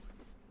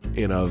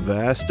In a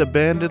vast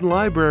abandoned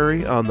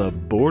library on the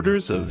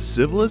borders of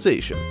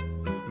civilization,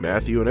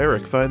 Matthew and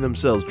Eric find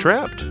themselves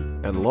trapped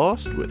and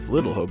lost with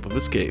little hope of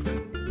escape.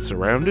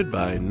 Surrounded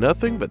by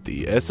nothing but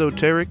the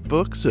esoteric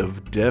books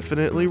of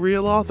definitely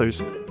real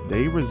authors,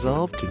 they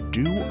resolve to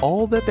do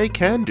all that they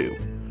can do: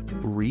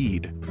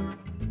 read.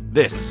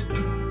 This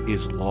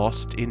is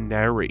Lost in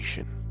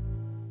Narration.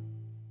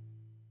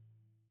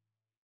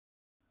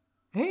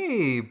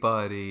 Hey,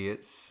 buddy,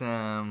 it's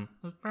Sam.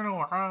 It's been a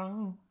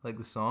while. Like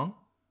the song?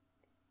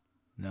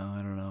 No, I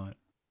don't know it.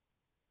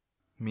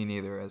 Me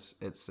neither. It's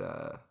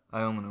I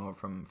only know it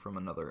from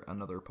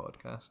another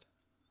podcast.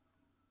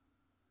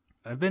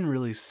 I've been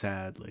really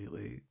sad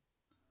lately.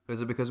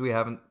 Is it because we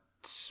haven't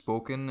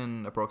spoken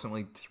in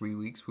approximately 3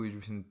 weeks? We've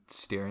been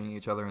staring at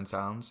each other in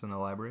silence in the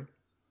library.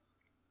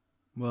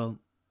 Well,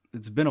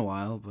 it's been a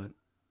while, but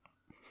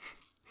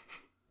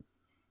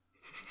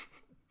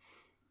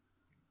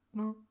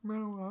No,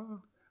 been a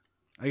while.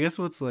 I guess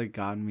what's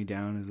gotten me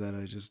down is that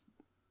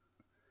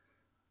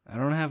I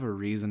don't have a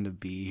reason to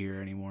be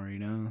here anymore, you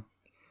know?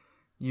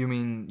 You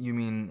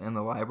mean in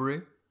the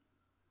library?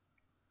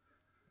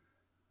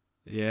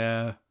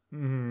 Yeah.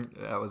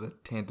 That was a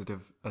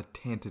tentative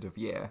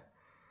yeah.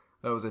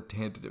 That was a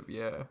tentative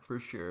yeah, for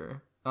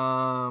sure.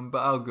 But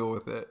I'll go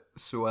with it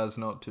so as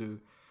not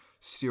to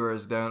steer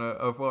us down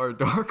a far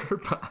darker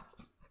path.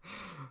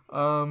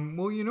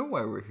 Well, you know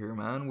why we're here,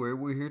 man.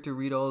 We're here to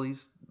read all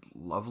these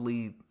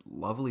lovely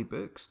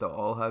books that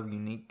all have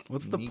unique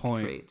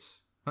point?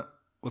 traits.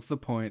 What's the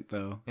point,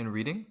 though? In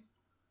reading?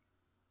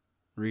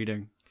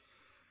 Reading,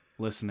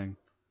 listening,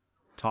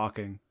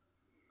 talking,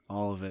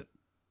 all of it,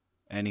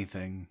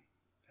 anything.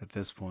 At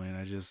this point,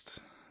 I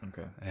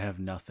have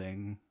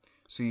nothing.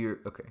 So you're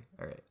okay.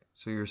 All right.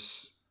 So you're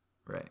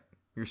right.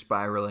 You're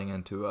spiraling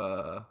into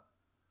a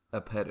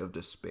pit of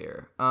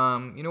despair.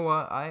 You know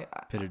what?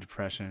 Pit of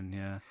depression.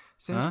 Yeah.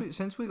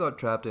 Since we got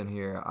trapped in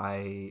here,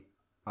 I've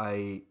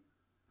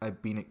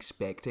been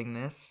expecting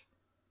this.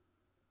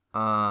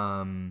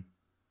 And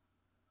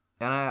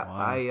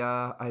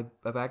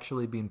I've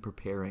actually been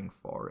preparing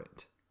for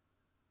it.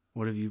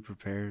 What have you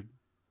prepared?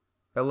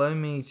 Allow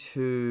me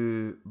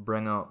to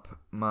bring up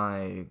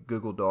my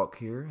Google Doc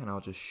here, and I'll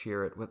just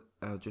share it with.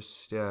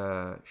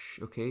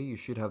 Okay, you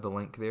should have the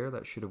link there.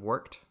 That should have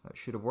worked.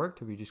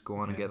 If you just go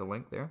on and get the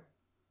link there.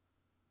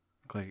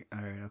 Click. All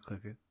right, I'll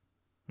click it.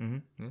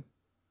 Yeah.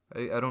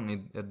 I don't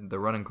need the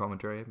running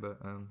commentary, but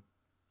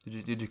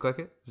did you click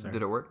it? Sorry.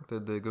 Did it work?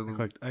 Did the Google?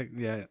 I clicked.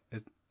 Yeah,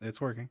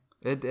 it's working.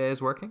 It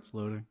is working. It's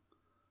loading.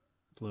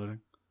 It's loading.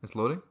 It's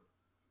loading.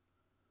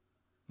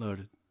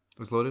 Loaded. It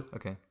was loaded.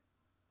 Okay.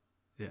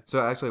 Yeah. So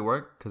it actually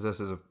worked, because this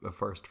is a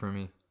first for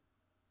me.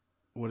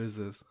 What is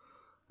this?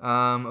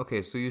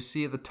 Okay, so you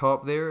see at the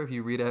top there, if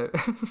you read out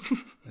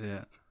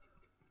Yeah.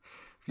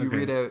 if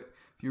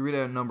you read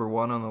out number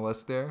 1 on the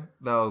list there,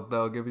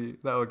 that'll give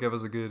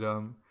us a good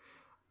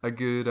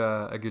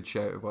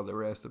shout of what the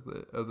rest of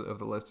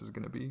the list is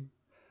gonna be.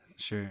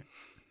 Sure.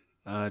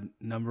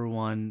 Number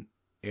 1,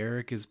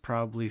 Eric is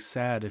probably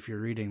sad if you're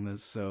reading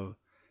this, so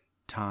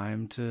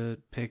time to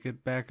pick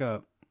it back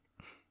up.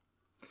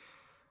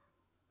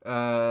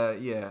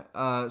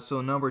 Yeah.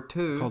 So number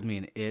 2 Called me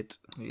an it.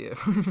 Yeah.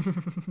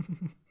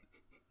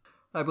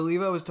 I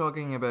believe I was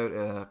talking about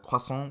a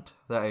croissant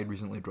that I had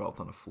recently dropped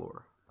on the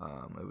floor.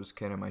 It was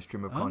kind of my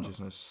stream of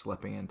consciousness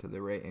slipping into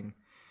the rating.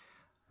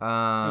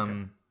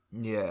 Okay.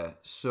 Yeah.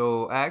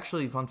 So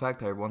actually, fun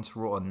fact: I once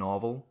wrote a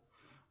novel,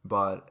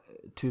 but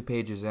 2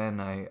 pages in,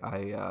 I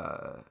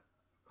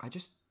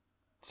just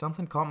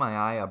something caught my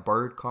eye. A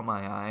bird caught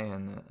my eye,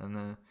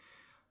 and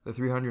the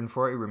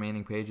 340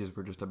 remaining pages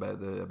were just about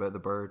the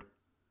bird.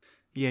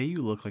 Yeah,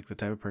 you look like the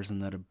type of person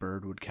that a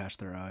bird would catch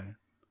their eye.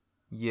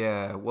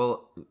 Yeah,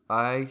 well,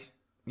 I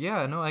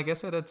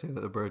guess I did say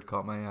that a bird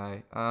caught my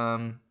eye.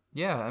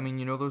 Yeah, I mean,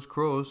 you know those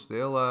crows,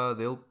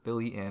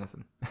 they'll eat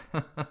anything.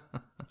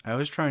 I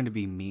was trying to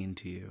be mean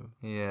to you.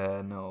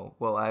 Yeah, no.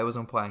 Well, I was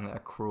implying that a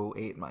crow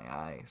ate my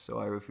eye, so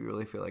I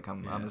really feel like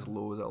I'm as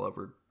low as I'll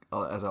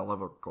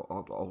ever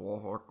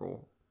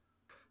go.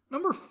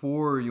 Number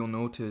 4, you'll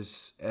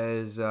notice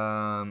is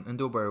and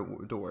don't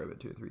worry about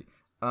 2 and 3.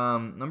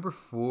 Number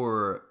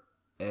 4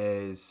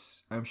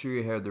 is, I'm sure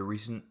you heard the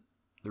recent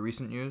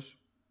news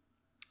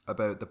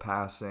about the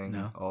passing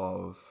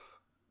of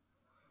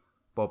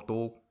Bob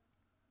Dole.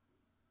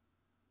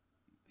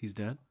 He's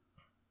dead?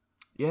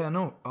 Yeah,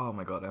 no. Oh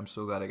my god, I'm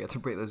so glad I get to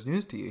break this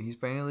news to you. He's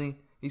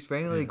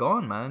finally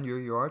gone, man.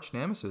 Your arch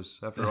nemesis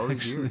after all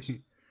these years.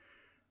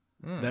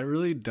 Yeah. That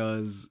really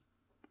does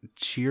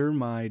cheer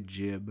my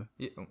jib.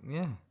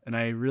 Yeah. And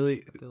I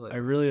really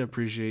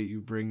appreciate you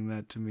bringing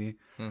that to me.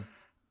 Yeah.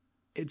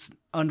 It's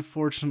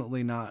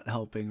unfortunately not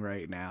helping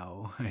right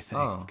now, I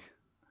think. Oh.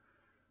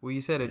 Well,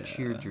 you said it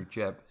cheered your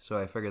jib, so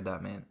I figured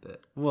that meant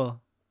that.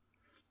 Well,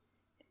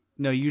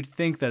 no, you'd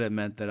think that it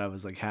meant that I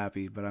was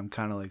happy, but I'm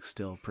kind of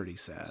still pretty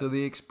sad. So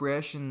the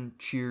expression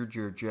cheered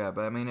your jib.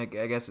 I mean, I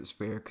guess it's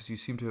fair because you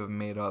seem to have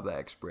made up that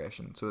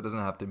expression, so it doesn't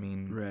have to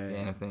mean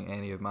anything,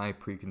 any of my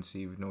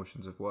preconceived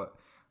notions of what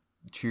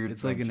cheered.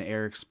 It's like an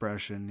air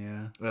expression,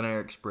 yeah. An air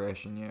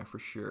expression, yeah, for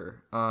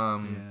sure.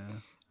 Yeah.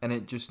 And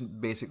it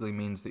just basically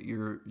means that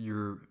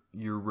you're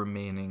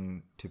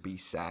remaining to be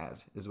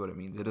sad is what it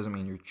means. It doesn't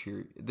mean you're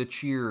cheer. The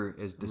cheer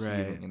is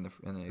deceiving in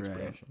the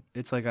expression. Right.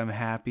 It's like I'm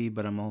happy,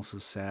 but I'm also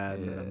sad,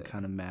 and I'm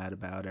kind of mad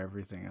about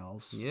everything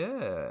else.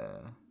 Yeah.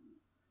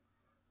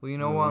 Well, you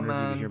know I what, wonder if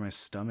you man? could hear my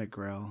stomach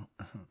growl.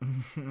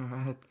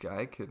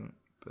 I couldn't,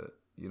 but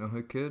you know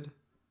who could?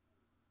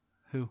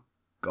 Who?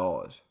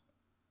 God.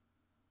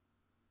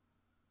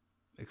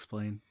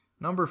 Explain.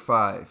 Number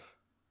 5.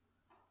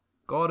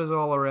 God is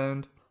all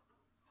around.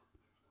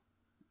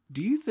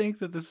 Do you think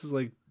that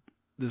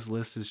this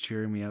list is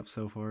cheering me up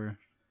so far?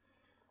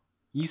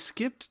 You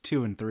skipped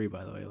 2 and 3,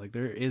 by the way. Like,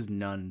 there is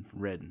none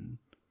written.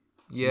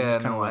 Yeah, just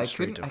kinda no, went I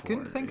straight couldn't. to I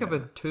couldn't 4, think of a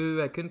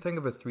 2. I couldn't think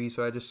of a 3,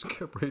 so I just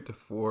skipped right to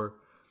 4.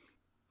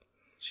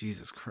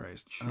 Jesus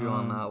Christ. Chew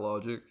on that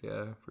logic,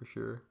 yeah, for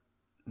sure.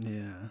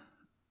 Yeah.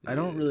 I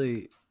don't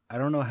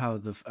know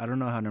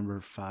how number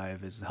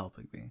 5 is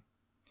helping me.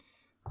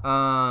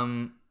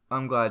 I'm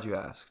glad you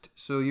asked.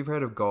 So you've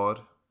heard of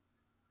God?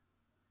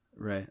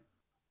 Right.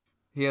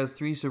 He has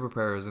 3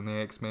 superpowers in the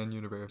X-Men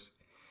universe.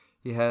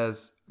 He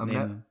has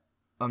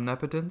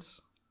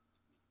omnipotence,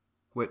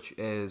 which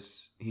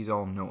is he's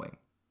all-knowing.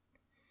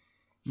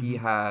 He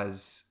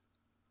has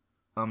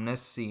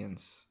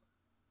omniscience.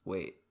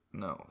 Wait,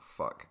 no,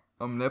 fuck.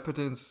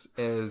 Omnipotence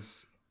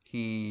is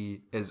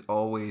he is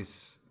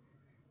always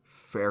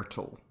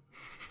fertile.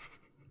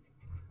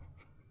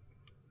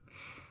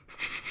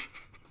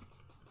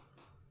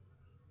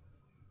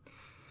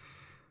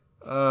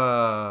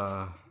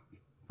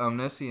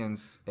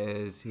 Omniscience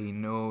is he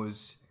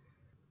knows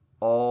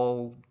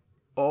all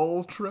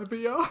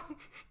trivia.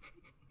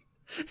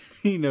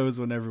 He knows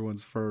when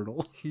everyone's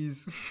fertile. He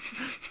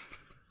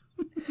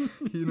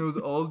knows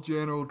all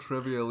general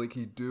trivia, like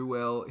he'd do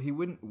well. He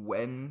wouldn't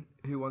win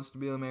Who Wants to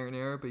Be a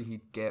Millionaire, but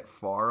he'd get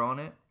far on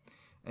it.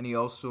 And he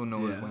also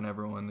knows when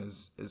everyone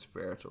is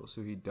fertile,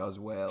 so he does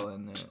well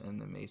in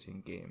the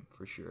mating game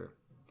for sure.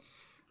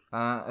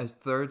 His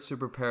third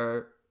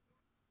superpower,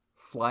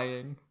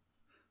 flying.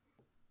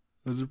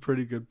 Those are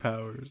pretty good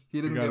powers.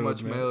 He doesn't get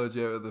much mileage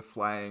out of the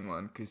flying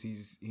one because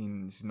he's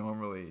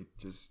normally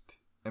just.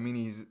 I mean,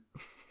 he's.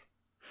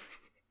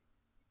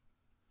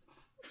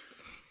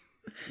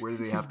 Where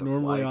does he have to fly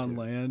normally to? on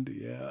land?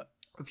 Yeah.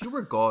 If you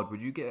were God,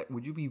 would you get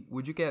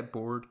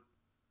bored?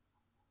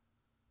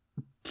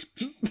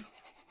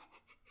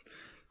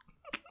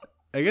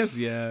 I guess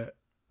yeah.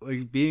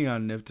 Like being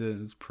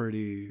omnipotent is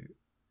pretty.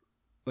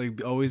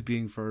 Like always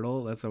being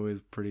fertile, that's always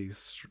pretty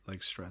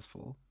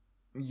stressful.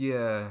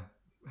 Yeah.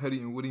 What do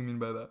you mean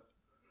by that?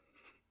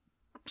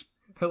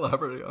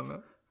 Elaborate on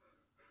that.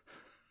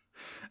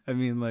 I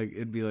mean, like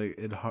it'd be like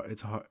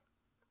it's hard.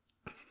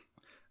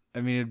 I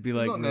mean, it'd be it's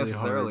like not really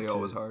necessarily hard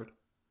always hard.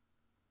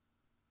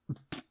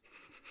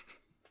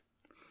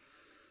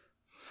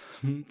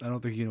 I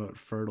don't think you know what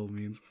fertile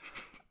means.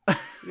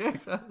 Yeah,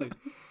 exactly.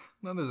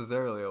 Not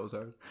necessarily always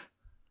hard.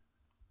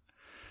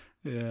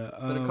 Yeah,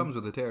 but it comes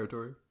with the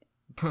territory.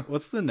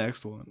 What's the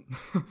next one?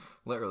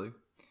 Literally.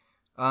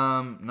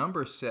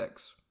 Number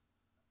 6.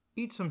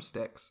 Eat some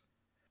sticks.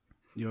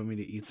 You want me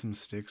to eat some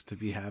sticks to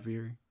be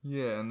happier?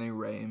 Yeah, and they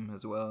rhyme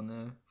as well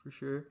now, for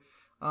sure.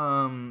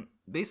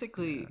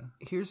 Basically,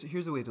 here's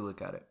the way to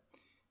look at it.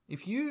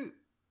 You've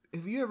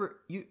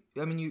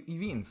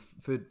eaten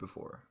food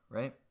before,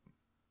 right?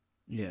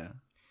 Yeah.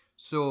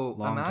 So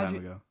long time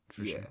ago,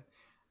 for sure.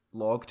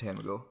 Long time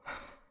ago.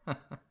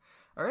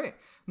 All right,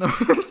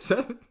 number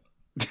 7.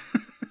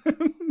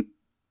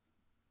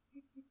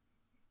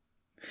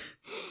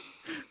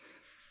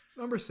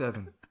 Number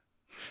 7.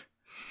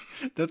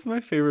 That's my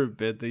favorite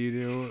bit that you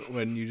do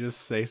when you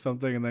just say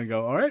something and then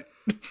go, all right.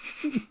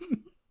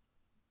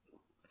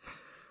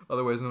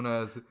 Otherwise known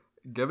as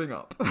giving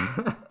up.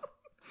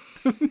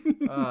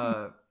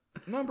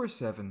 Number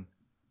 7.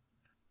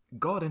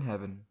 God in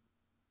heaven.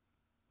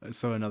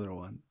 So another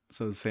one.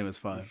 So the same as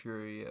 5.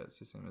 Sure, yeah, it's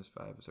the same as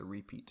 5. It's a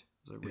repeat.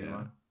 It's a reline.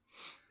 Yeah.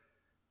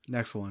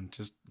 Next one.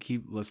 Just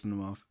keep listing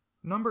them off.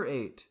 Number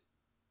 8.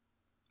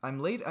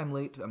 I'm late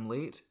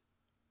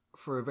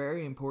for a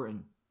very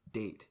important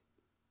date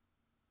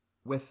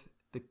with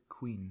the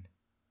Queen.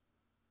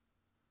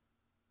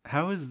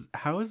 How is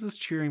this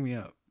cheering me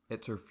up?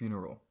 It's her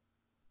funeral.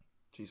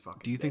 She's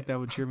fucking Do you think that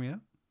would cheer me up?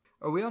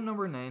 Are we on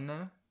number 9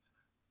 now?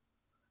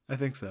 I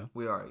think so.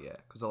 We are, yeah.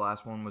 Because the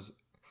last one was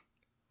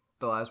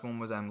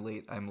I'm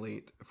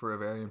late for a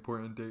very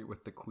important date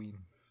with the Queen.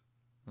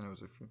 And it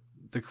was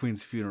the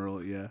Queen's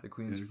funeral, yeah. The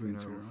Queen's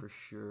funeral for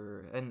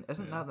sure. And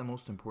isn't that the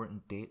most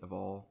important date of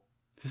all?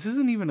 This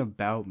isn't even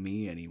about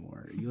me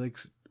anymore. You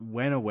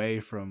went away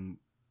from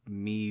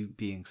me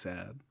being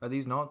sad. Are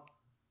these not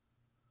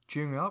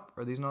cheering you up?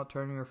 Are these not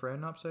turning your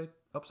friend upside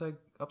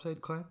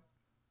clown?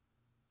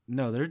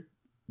 No,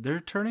 they're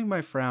turning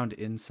my frown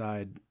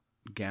inside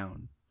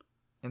gown.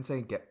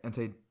 Inside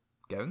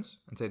gowns?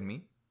 Inside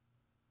me?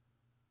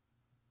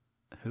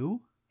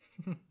 Who?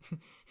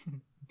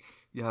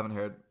 You haven't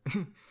heard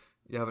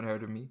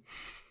of me?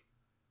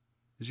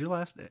 Is your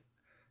last name?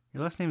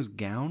 Your last name's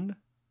Gound?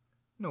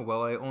 No,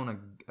 well, I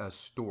own a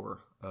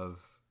store of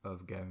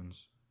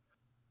gowns.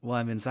 Well,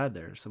 I'm inside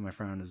there, so my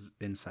frown is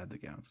inside the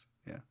gowns.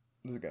 Yeah.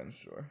 The gown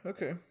store.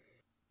 Okay.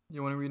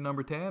 You want to read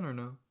number 10 or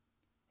no?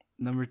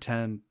 Number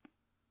 10.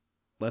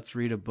 Let's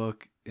read a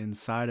book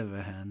inside of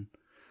a hen.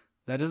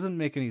 That doesn't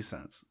make any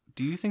sense.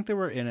 Do you think that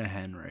we're in a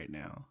hen right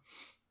now?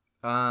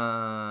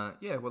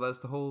 Yeah, well, that's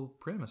the whole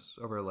premise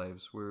of our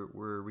lives.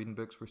 We're reading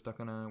books, we're stuck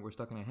in a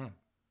hen.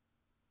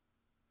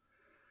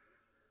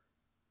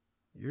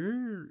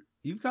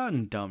 You've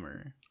gotten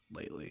dumber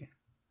lately.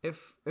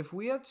 If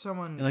we had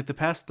someone In like the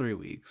past 3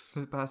 weeks.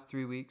 the past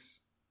 3 weeks,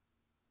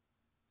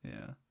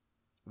 Yeah.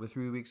 the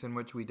 3 weeks in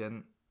which we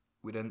didn't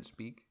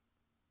speak,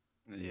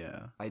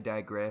 Yeah. I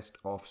digressed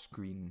off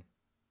screen,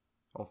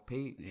 off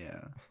page.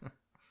 Yeah.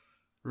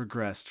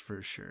 Regressed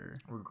for sure.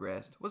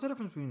 Regressed. What's the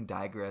difference between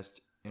digressed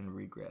and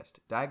regressed?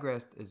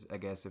 Digressed is, I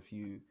guess, if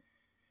you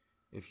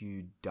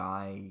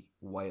die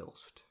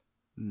whilst.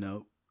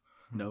 Nope.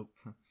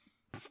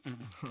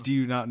 Do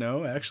you not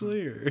know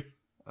actually, or?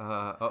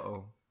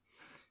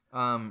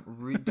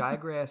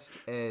 Digressed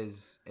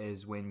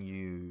is when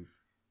you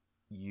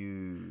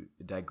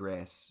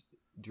digress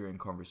during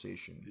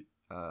conversation.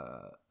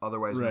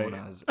 Otherwise known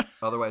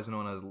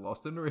as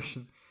lost in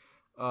narration.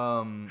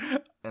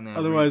 And then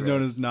Otherwise known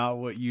regress. as not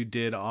what you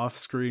did off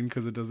screen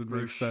because it doesn't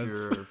make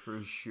sense.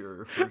 For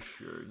sure.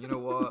 You know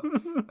what?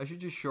 I should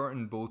just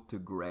shorten both to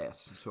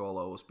grass, so I'll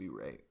always be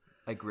right.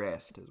 I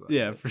grassed as well.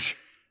 Yeah, for sure.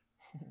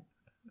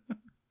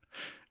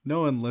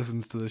 No one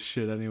listens to this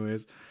shit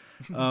anyways.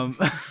 I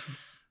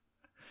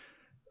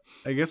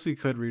guess we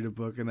could read a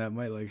book and that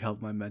might like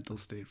help my mental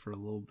state for a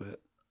little bit.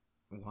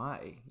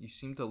 Why? You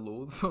seem to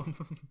loathe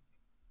them.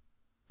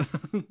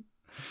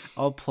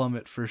 I'll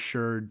plummet for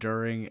sure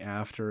during,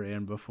 after,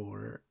 and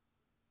before.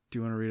 Do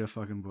you want to read a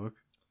fucking book?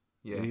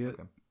 Yeah. Idiot?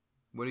 Okay.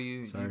 What do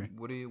you? Sorry.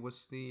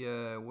 What's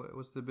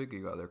the book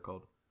you got there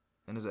called?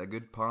 And is it a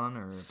good pun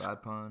or a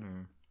bad pun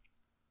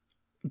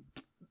or?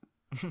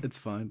 It's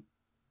fine.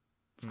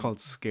 It's called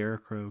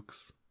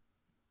Scarecroaks.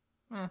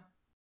 Eh.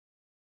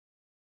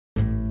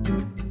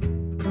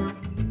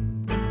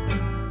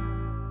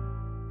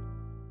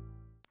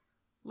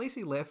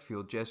 Lacey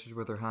Leftfield gestures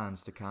with her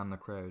hands to calm the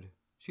crowd.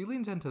 She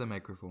leans into the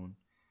microphone.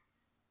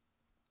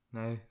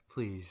 Now,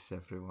 please,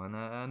 everyone,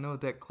 I know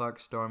Dick Clark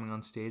storming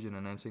on stage and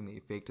announcing that he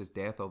faked his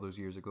death all those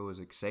years ago is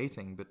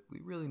exciting, but we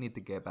really need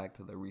to get back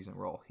to the reason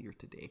we're all here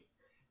today.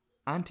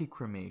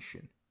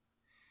 Anti-cremation.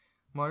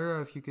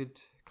 Moira, if you could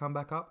come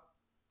back up.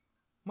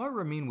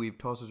 Moira Meanweave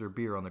tosses her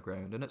beer on the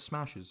ground and it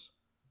smashes.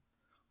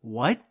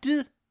 What?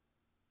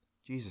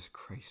 Jesus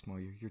Christ,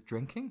 Moira, you're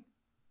drinking?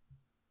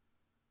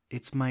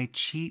 It's my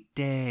cheat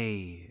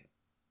day.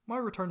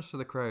 Moira turns to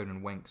the crowd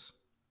and winks.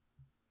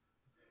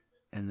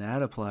 And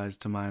that applies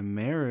to my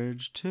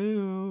marriage,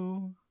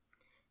 too.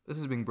 This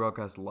is being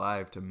broadcast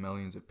live to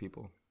millions of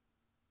people.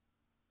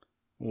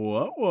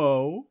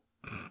 Whoa.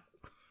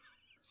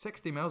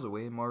 60 miles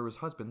away, Moira's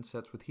husband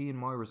sits with he and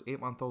Moira's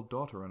 8-month-old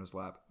daughter on his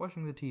lap,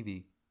 watching the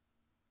TV.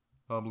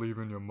 I'm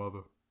leaving your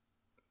mother.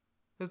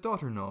 His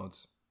daughter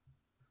nods.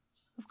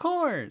 Of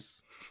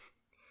course.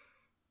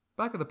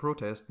 Back at the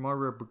protest,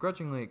 Moira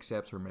begrudgingly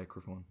accepts her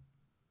microphone.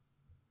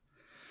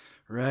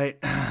 Right,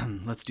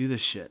 let's do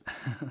this shit.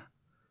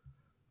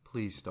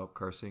 Please stop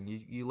cursing.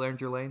 You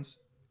learned your lines?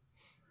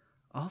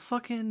 I'll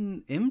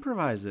fucking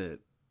improvise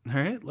it.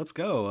 Alright, let's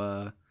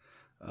go.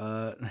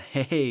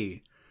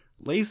 Hey,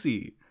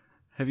 Lacey,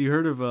 have you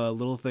heard of a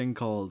little thing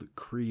called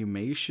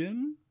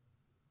cremation?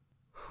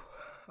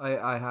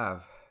 I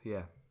have,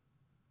 yeah.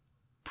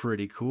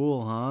 Pretty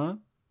cool, huh?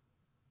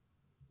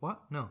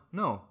 What? No,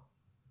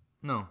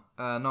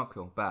 not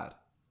cool. Bad.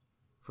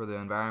 For the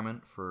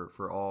environment,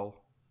 for all.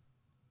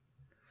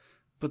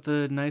 But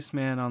the nice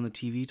man on the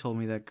TV told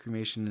me that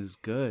cremation is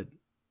good.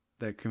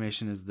 That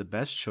cremation is the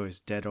best choice,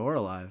 dead or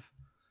alive.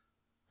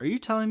 Are you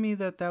telling me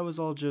that was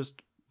all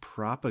just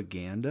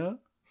propaganda?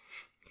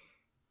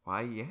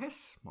 Why,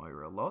 yes,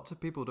 Moira. Lots of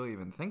people don't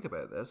even think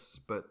about this,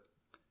 but...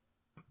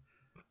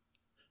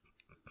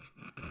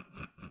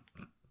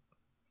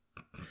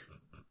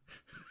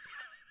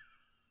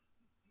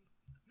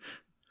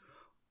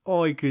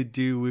 I could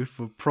do with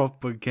a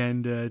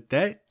propaganda at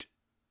that.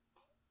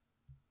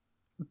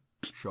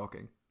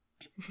 Shocking.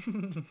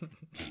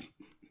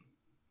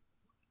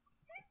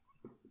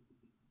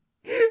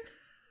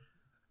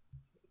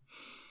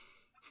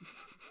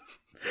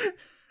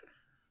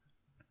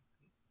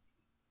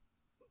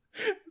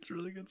 It's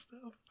really good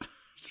stuff.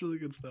 It's really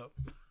good stuff.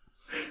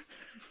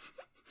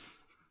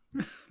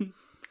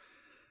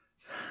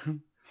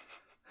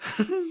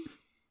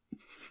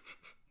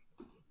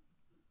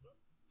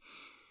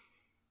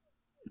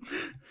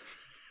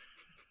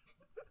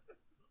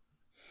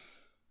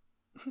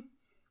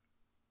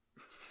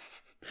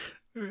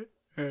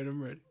 All right,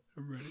 I'm ready.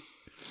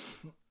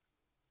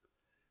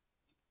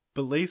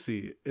 But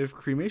Lacey, if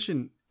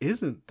cremation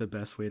isn't the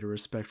best way to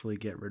respectfully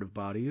get rid of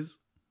bodies,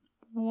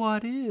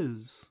 what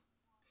is?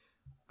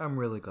 I'm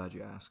really glad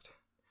you asked.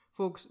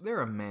 Folks, there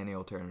are many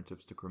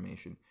alternatives to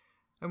cremation.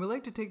 and we'd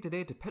like to take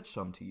today to pitch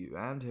some to you,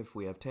 and if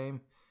we have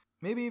time,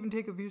 maybe even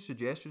take a few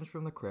suggestions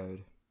from the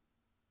crowd.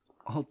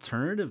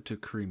 Alternative to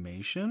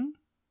cremation?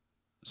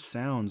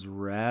 Sounds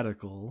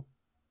radical.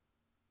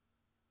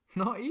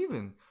 Not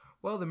even.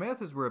 While the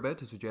methods we're about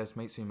to suggest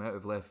might seem out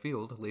of left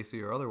field,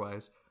 lacy or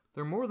otherwise,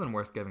 they're more than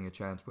worth giving a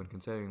chance when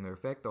considering the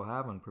effect they'll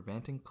have on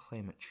preventing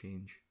climate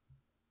change.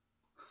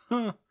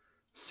 Huh.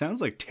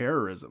 Sounds like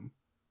terrorism.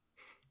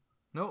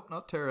 Nope,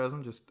 not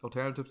terrorism, just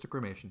alternatives to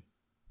cremation.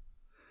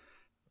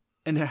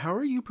 And how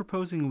are you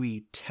proposing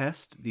we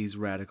test these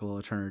radical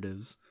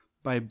alternatives?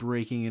 By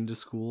breaking into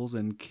schools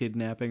and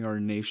kidnapping our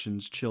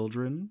nation's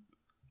children?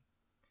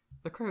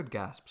 The crowd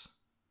gasps.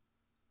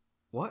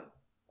 What?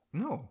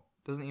 No,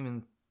 doesn't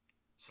even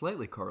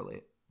slightly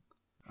correlate.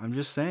 I'm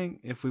just saying,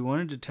 if we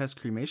wanted to test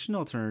cremation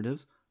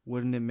alternatives,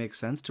 wouldn't it make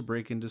sense to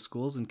break into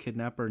schools and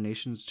kidnap our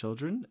nation's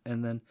children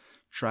and then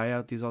try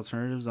out these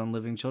alternatives on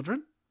living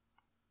children?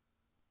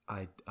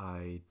 I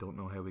don't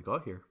know how we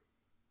got here.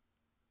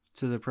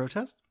 To the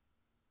protest?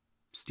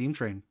 Steam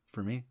train,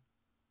 for me.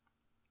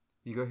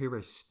 You got here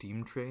by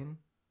steam train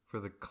for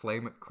the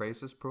climate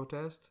crisis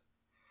protest?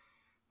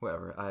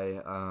 Whatever.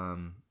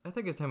 I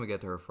think it's time we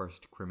get to our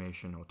first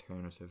cremation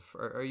alternative.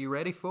 Are you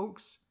ready,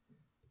 folks?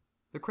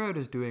 The crowd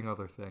is doing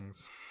other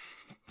things.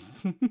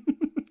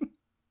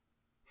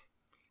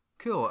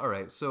 Cool. All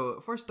right. So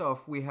first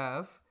off, we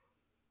have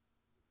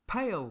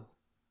pale.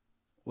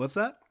 What's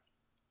that?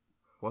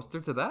 What's there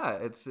to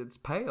that? It's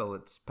pale.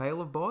 It's pile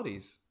of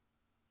bodies.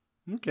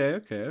 Okay.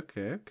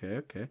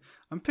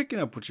 I'm picking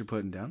up what you're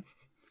putting down.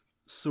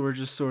 So we're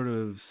just sort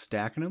of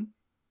stacking them?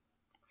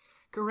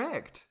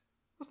 Correct.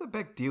 What's the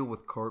big deal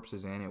with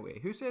corpses anyway?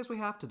 Who says we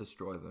have to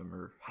destroy them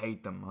or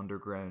hide them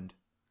underground?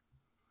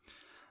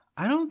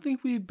 I don't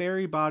think we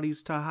bury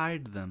bodies to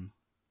hide them.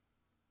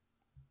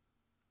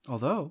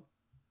 Although,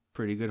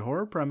 pretty good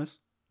horror premise.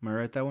 Am I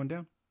write that one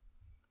down?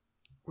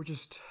 We're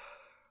just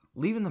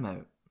leaving them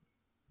out.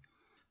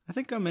 I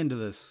think I'm into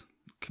this.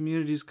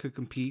 Communities could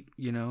compete,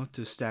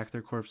 to stack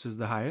their corpses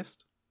the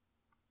highest.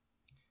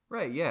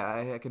 Right,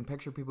 yeah, I can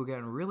picture people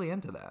getting really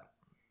into that.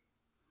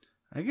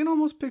 I can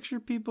almost picture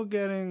people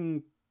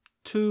getting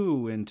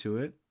too into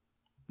it.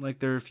 Like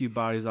there are a few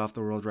bodies off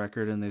the world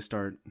record and they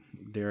start,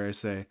 dare I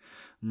say,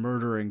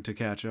 murdering to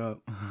catch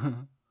up.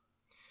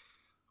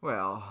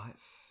 Well,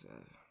 it's...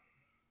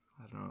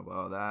 I don't know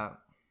about that.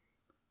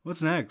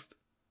 What's next?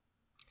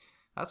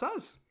 That's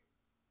us.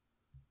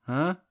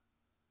 Huh?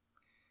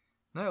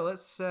 Now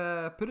let's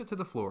put it to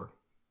the floor.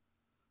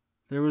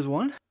 There was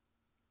one?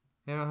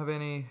 You don't have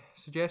any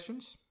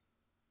suggestions?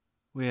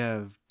 We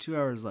have 2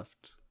 hours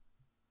left.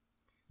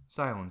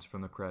 Silence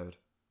from the crowd.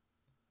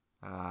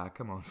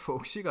 Come on,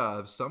 folks. You gotta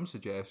have some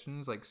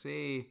suggestions. Like,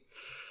 say,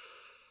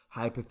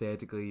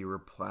 hypothetically, you were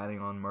planning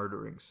on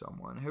murdering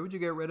someone. How would you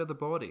get rid of the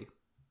body?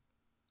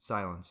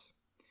 Silence.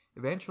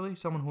 Eventually,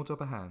 someone holds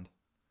up a hand.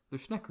 They're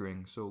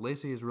snickering, so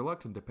Lacey is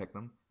reluctant to pick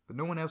them, but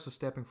no one else is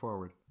stepping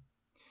forward.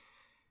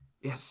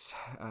 Yes,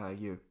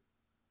 you.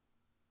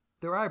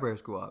 Their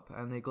eyebrows go up,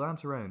 and they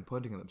glance around,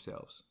 pointing at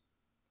themselves.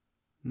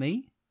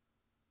 Me?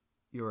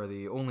 You are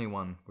the only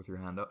one with your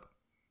hand up.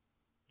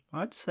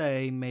 I'd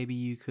say maybe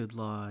you could,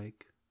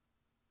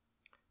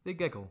 They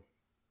giggle.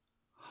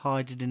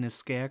 hide it in a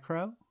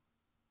scarecrow?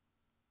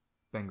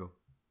 Bingo.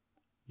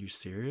 You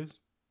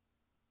serious?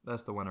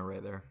 That's the winner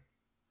right there.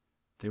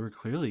 They were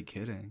clearly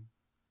kidding.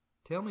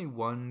 Tell me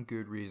one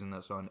good reason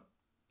that's an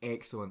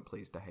excellent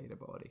place to hide a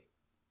body.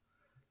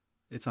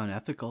 It's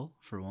unethical,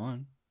 for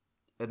one.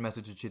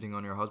 Admitted to cheating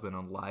on your husband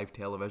on live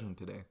television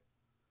today.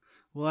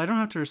 Well, I don't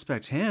have to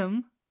respect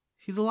him.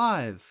 He's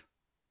alive.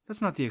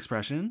 That's not the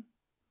expression.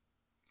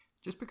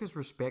 Just because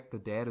respect the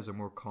dead is a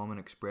more common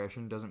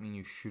expression doesn't mean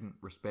you shouldn't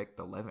respect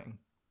the living.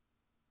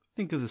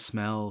 Think of the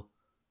smell.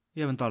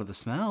 You haven't thought of the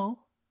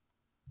smell?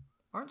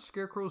 Aren't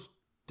scarecrows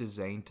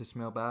designed to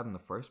smell bad in the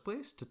first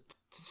place? To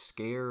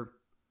scare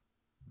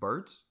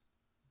birds?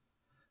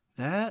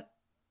 That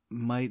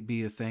might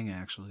be a thing,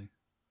 actually.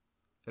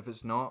 If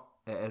it's not,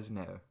 it is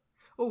now.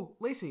 Oh,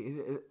 Lacey,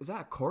 is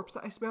that a corpse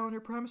that I smell on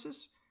your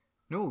premises?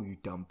 No, you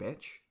dumb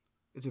bitch.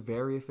 It's a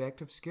very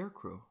effective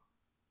scarecrow.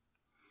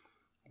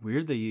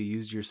 Weird that you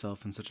used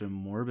yourself in such a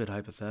morbid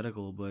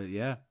hypothetical, but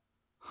yeah.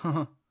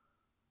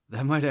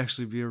 That might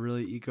actually be a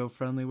really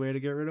eco-friendly way to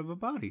get rid of a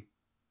body.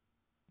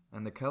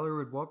 And the killer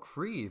would walk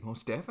free,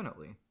 most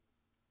definitely.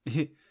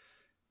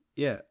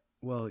 Yeah,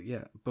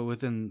 but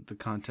within the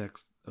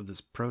context of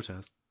this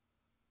protest.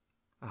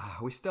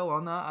 Are we still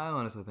on that? I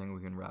honestly think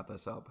we can wrap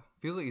this up.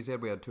 Feels like you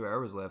said we had 2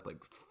 hours left,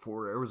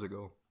 4 hours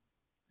ago.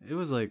 It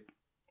was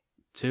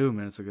 2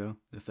 minutes ago,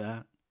 if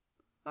that.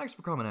 Thanks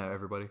for coming out,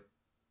 everybody.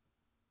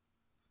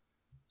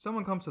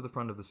 Someone comes to the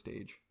front of the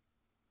stage.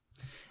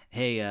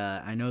 Hey,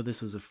 I know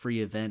this was a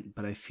free event,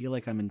 but I feel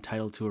like I'm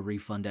entitled to a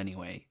refund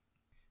anyway.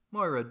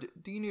 Moira,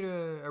 do you need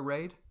a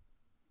raid?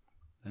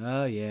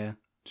 Yeah,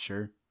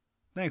 sure.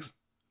 Thanks.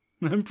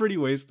 I'm pretty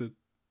wasted.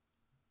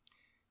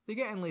 They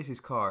get in Lacey's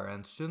car,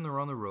 and soon they're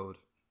on the road.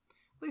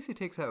 Lacey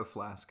takes out a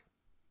flask.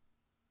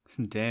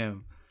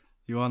 Damn,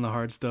 you on the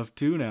hard stuff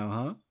too now,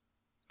 huh?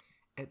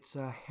 It's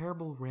a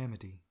herbal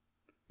remedy,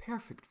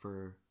 perfect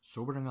for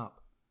sobering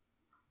up.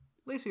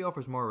 Lacey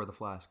offers Moira the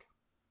flask.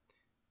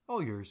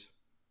 All yours.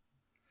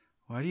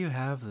 Why do you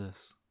have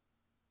this?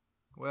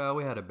 Well,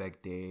 we had a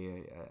big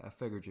day. I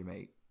figured you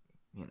might,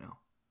 you know.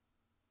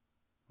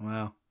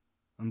 Wow.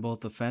 I'm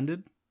both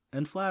offended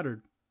and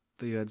flattered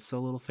that you had so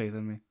little faith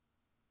in me.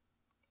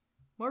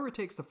 Moira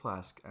takes the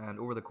flask and,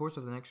 over the course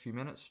of the next few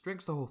minutes,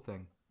 drinks the whole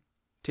thing.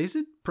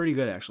 Tasted pretty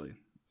good, actually.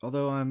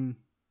 Although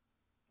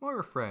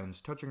Moira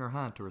frowns, touching her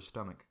hand to her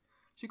stomach.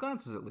 She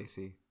glances at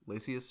Lacey.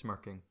 Lacey is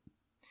smirking.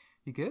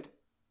 You good?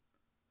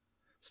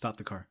 Stop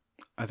the car.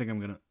 I think I'm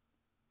gonna...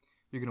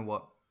 You're gonna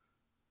what?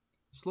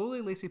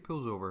 Slowly, Lacey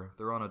pulls over.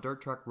 They're on a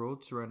dirt track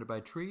road surrounded by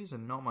trees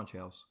and not much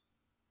else.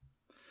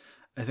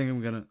 I think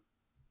I'm gonna...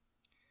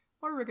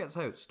 Moira gets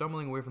out,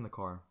 stumbling away from the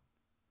car.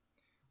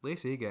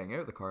 Lacey, getting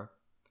out of the car.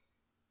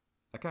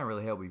 I can't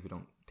really help you if you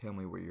don't tell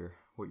me what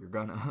you're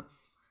gonna.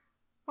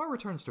 Moira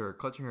turns to her,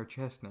 clutching her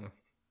chest now.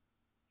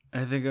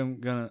 I think I'm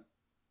gonna...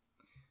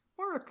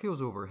 Moira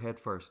keels over, head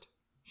first.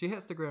 She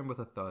hits the ground with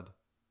a thud.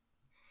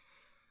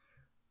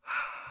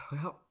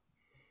 Well,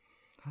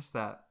 that's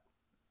that.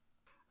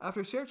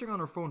 After searching on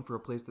her phone for a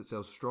place that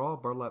sells straw,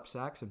 burlap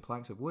sacks, and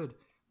planks of wood,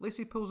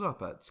 Lacey pulls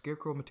up at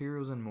Scarecrow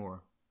Materials and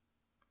More.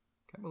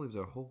 Can't believe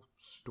there's a whole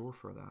store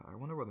for that. I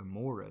wonder what the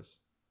More is.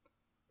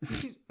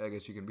 I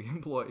guess you can be an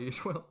employee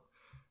as well.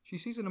 She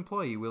sees an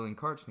employee wheeling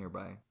carts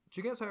nearby.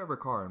 She gets out of her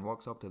car and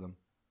walks up to them.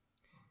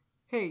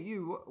 Hey,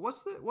 you,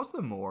 what's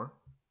the More?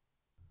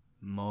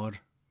 More.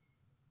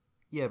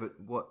 Yeah, but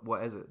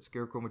what is it?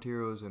 Scarecrow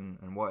Materials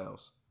and what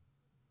else?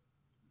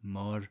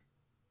 More.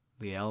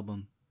 The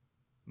album.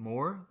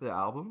 More? The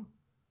album?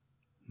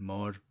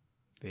 More.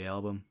 The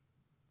album.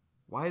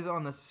 Why is it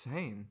on the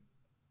sign?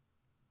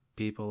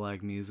 People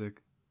like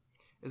music.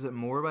 Is it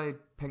More by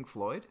Pink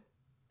Floyd?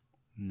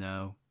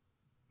 No.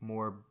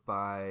 More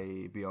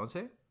by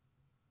Beyonce?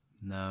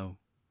 No.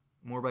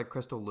 More by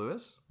Crystal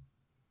Lewis?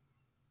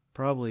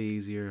 Probably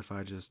easier if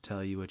I just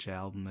tell you which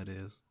album it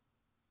is.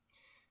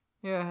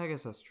 Yeah, I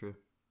guess that's true.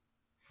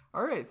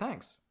 Alright,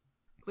 thanks.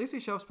 Lacey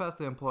shoves past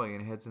the employee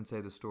and heads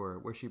inside the store,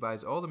 where she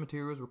buys all the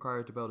materials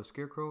required to build a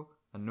scarecrow,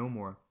 and no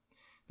more.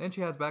 Then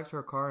she heads back to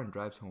her car and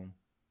drives home.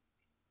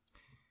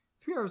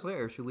 3 hours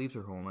later, she leaves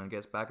her home and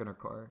gets back in her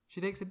car.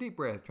 She takes a deep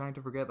breath, trying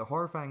to forget the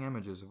horrifying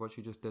images of what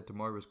she just did to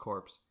Moira's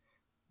corpse.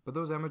 But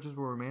those images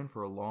will remain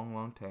for a long,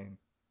 long time.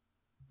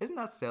 Isn't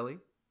that silly?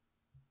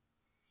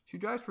 She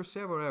drives for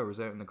several hours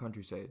out in the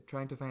countryside,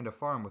 trying to find a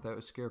farm without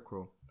a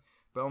scarecrow.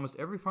 But almost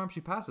every farm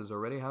she passes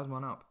already has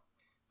one up.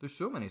 There's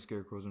so many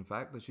scarecrows, in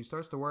fact, that she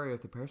starts to worry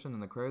if the person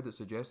in the crowd that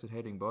suggested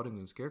hiding bodies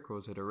and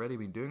scarecrows had already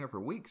been doing it for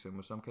weeks and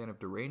was some kind of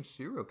deranged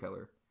serial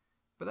killer.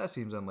 But that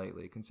seems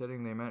unlikely,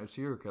 considering the amount of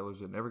serial killers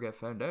that never get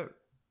found out.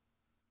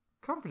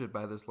 Comforted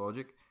by this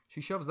logic,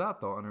 she shoves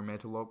that thought in her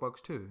mental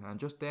lockbox too, and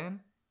just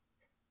then,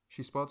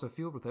 she spots a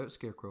field without a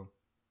scarecrow.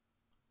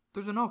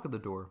 There's a knock at the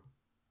door.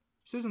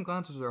 Susan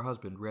glances at her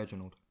husband,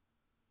 Reginald.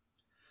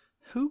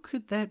 Who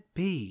could that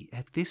be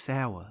at this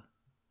hour?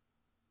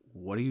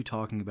 What are you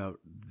talking about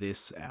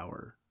this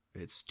hour?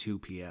 It's 2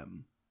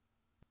 p.m.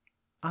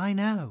 I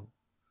know.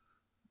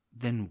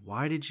 Then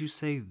why did you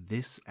say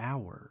this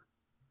hour?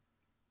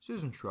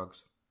 Susan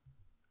shrugs.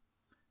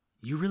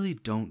 You really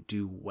don't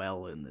do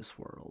well in this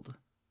world.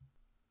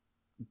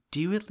 Do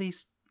you at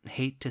least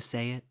hate to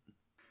say it?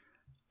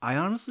 I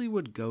honestly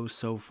would go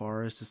so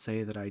far as to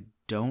say that I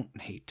don't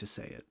hate to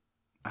say it.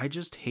 I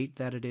just hate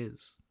that it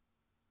is.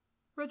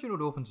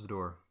 Reginald opens the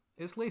door.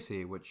 It's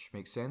Lacey, which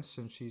makes sense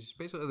since she's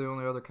basically the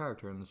only other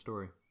character in the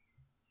story.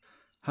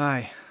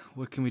 Hi,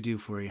 what can we do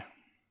for you?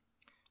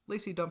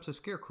 Lacey dumps a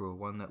scarecrow,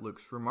 one that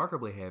looks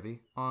remarkably heavy,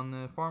 on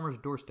the farmer's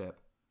doorstep.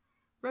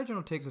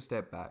 Reginald takes a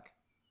step back.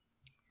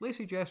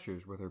 Lacey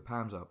gestures with her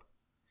palms up.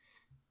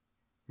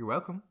 You're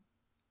welcome.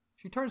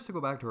 She turns to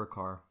go back to her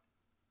car.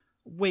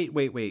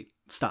 Wait.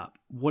 Stop.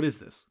 What is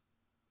this?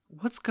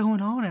 What's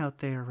going on out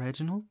there,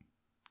 Reginald?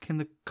 Can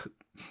the...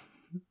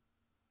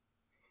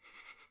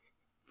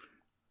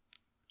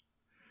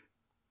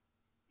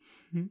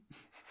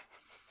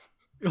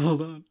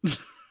 Hold on.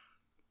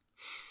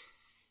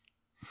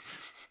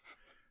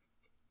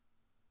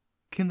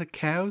 Can the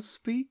cows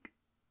speak?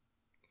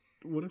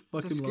 What a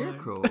fucking It's a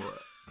scarecrow.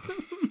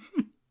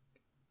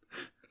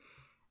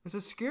 It's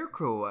a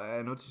scarecrow.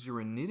 I noticed you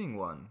were needing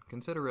one.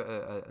 Consider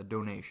it a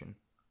donation.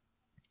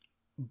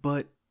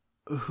 But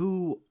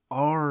who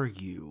are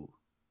you?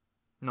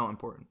 Not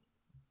important.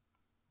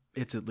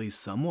 It's at least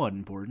somewhat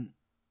important.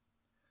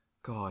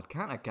 God,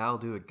 can't a gal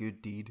do a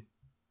good deed?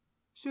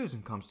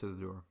 Susan comes to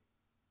the door.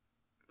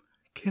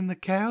 Can the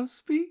cows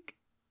speak?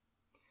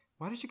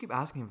 Why does she keep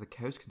asking if the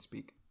cows can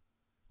speak?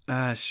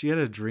 She had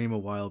a dream a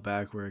while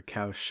back where a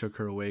cow shook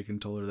her awake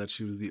and told her that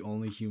she was the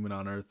only human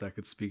on Earth that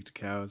could speak to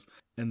cows,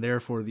 and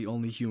therefore the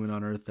only human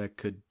on Earth that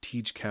could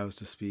teach cows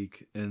to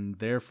speak, and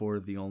therefore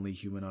the only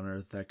human on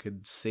Earth that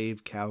could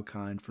save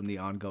cowkind from the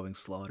ongoing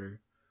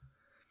slaughter.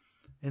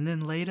 And then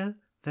later,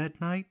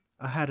 that night,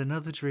 I had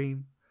another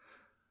dream.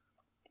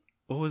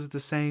 Or was it the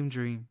same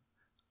dream?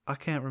 I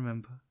can't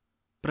remember.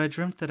 But I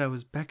dreamt that I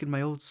was back in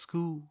my old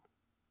school.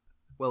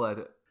 Well, I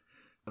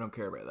don't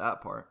care about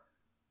that part.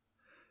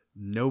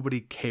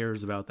 Nobody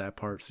cares about that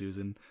part,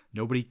 Susan.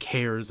 Nobody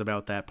cares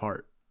about that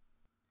part.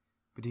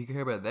 But do you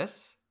care about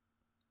this?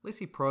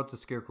 Lacey prods the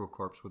scarecrow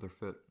corpse with her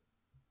foot.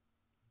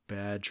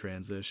 Bad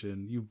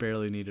transition. You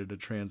barely needed a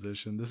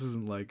transition. This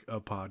isn't like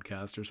a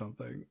podcast or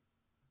something.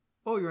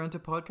 Oh, you're into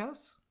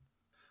podcasts?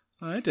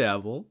 I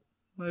dabble.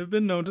 I've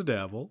been known to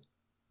dabble.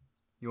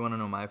 You want to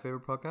know my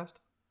favorite podcast?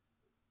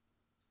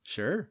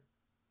 Sure.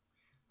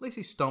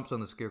 Lacey stomps on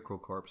the scarecrow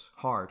corpse.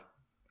 Hard.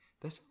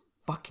 This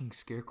fucking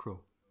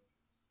scarecrow.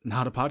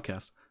 Not a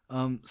podcast.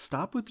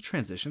 Stop with the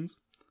transitions.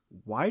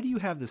 Why do you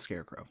have the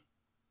scarecrow?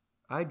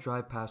 I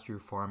drive past your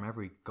farm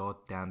every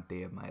goddamn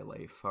day of my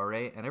life,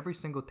 alright? And every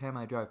single time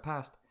I drive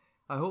past,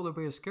 I hope there'll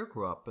be a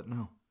scarecrow up, but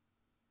no.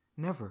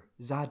 Never.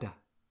 Zada.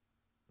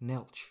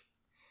 Nelch.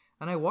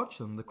 And I watch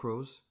them, the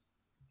crows,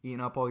 eating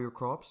up all your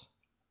crops.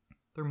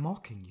 They're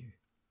mocking you.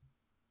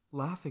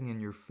 Laughing in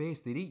your face.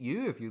 They'd eat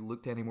you if you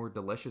looked any more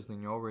delicious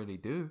than you already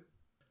do.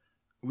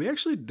 We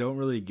actually don't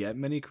really get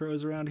many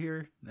crows around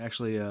here.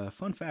 Actually,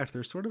 fun fact,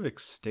 they're sort of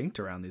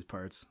extinct around these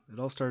parts. It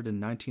all started in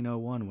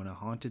 1901 when a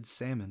haunted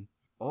salmon...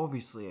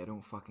 Obviously, I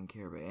don't fucking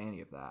care about any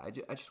of that.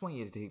 I just want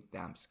you to take the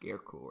damn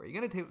scarecrow. Are you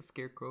going to take the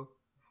scarecrow?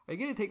 Are you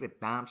going to take the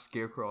damn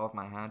scarecrow off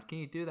my hands? Can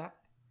you do that?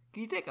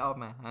 Can you take it off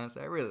my hands?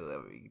 I really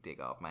love it. You can take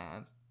it off my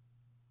hands.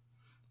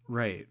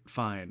 Right,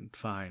 fine.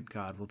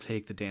 God, we'll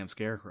take the damn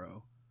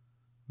scarecrow.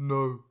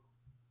 No.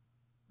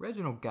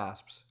 Reginald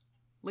gasps.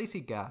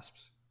 Lacey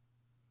gasps.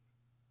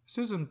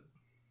 Susan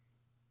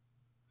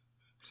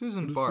barks.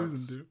 Susan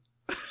do?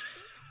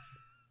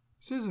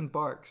 Susan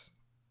barks.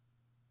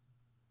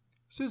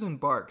 Susan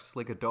barks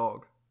like a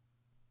dog.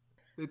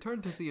 They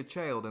turn to see a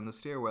child in the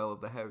stairwell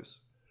of the house.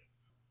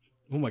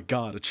 Oh my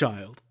god, a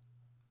child.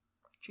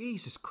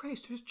 Jesus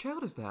Christ, whose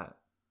child is that?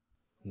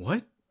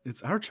 What?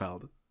 It's our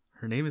child.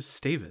 Her name is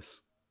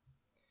Stavis.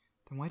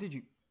 Then why did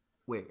you...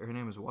 Wait, her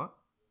name is what?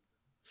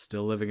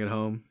 Still living at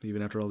home,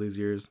 even after all these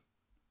years.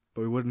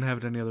 But we wouldn't have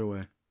it any other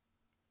way.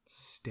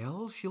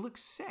 Still? She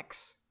looks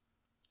 6.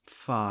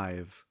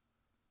 5.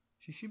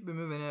 She should be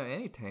moving out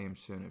anytime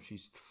soon if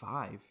she's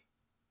 5.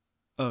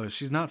 Oh,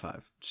 she's not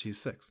 5. She's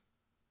 6.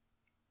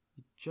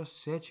 You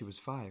just said she was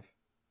 5.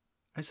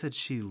 I said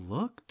she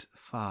looked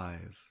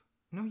 5.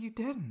 No, you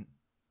didn't.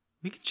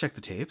 We can check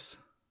the tapes.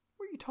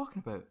 What are you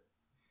talking about?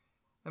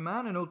 A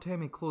man in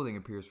old-timey clothing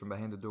appears from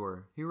behind the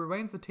door. He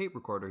rewinds the tape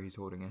recorder he's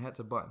holding and hits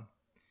a button.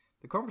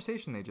 The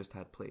conversation they just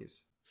had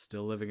plays.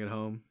 Still living at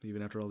home,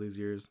 even after all these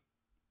years.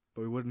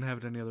 But we wouldn't have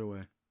it any other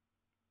way.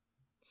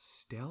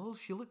 Still?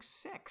 She looks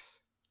 6.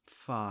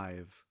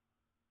 5.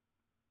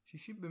 She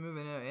should be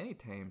moving out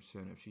anytime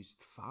soon if she's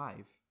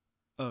 5.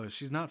 Oh,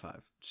 she's not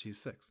 5. She's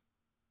 6.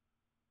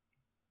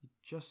 You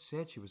just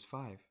said she was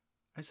 5.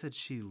 I said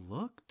she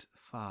looked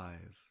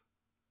 5.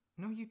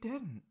 No, you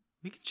didn't.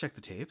 We can check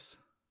the tapes.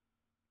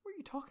 What are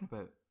you talking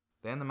about?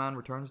 Then the man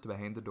returns to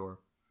behind the door.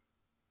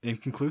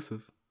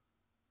 Inconclusive.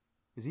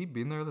 Has he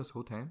been there this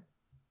whole time?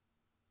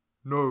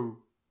 No,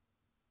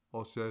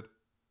 I said.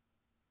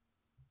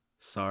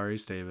 Sorry,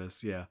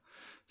 Stavis. Yeah.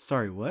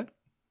 Sorry, what?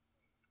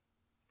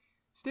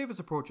 Stavis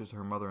approaches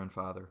her mother and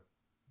father.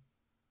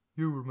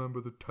 You remember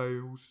the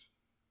tales,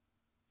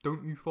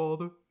 don't you,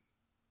 father?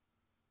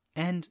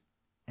 And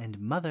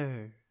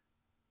mother.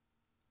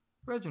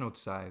 Reginald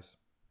sighs.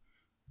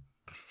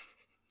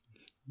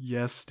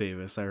 Yes,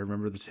 Stavis, I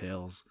remember the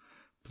tales.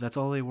 But that's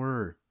all they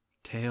were.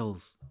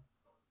 Tales.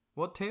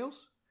 What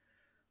tales?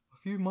 A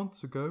few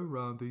months ago,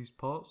 round these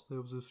parts,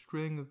 there was a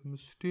string of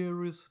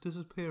mysterious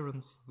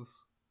disappearances.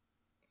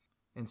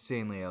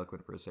 Insanely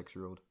eloquent for a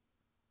 6-year-old.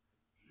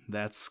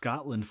 That's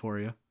Scotland for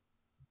you.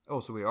 Oh,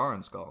 so we are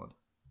in Scotland.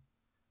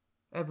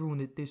 Everyone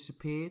that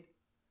disappeared,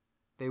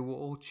 they were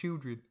all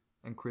children.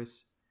 And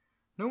Chris,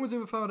 no one's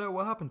ever found out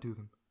what happened to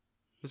them.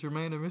 It's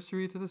remained a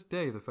mystery to this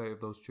day, the fate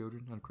of those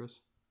children and Chris.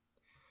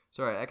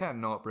 Sorry, I can't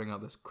not bring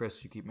up this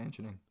Chris you keep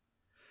mentioning.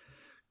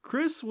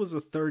 Chris was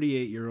a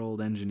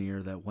 38-year-old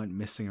engineer that went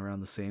missing around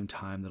the same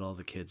time that all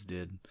the kids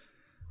did.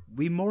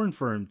 We mourn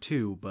for him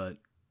too, but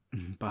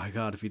by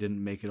God, if he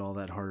didn't make it all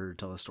that harder to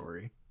tell a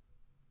story.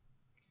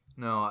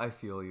 No, I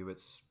feel you.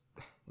 It's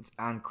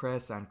and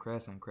Chris. I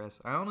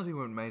honestly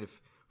wouldn't mind if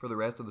for the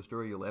rest of the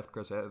story you left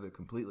Chris out of it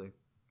completely.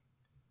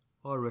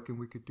 I reckon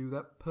we could do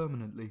that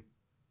permanently.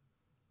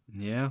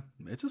 Yeah,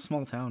 it's a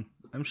small town.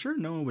 I'm sure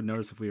no one would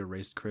notice if we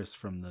erased Chris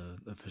from the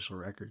official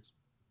records.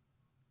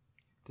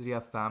 Did he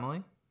have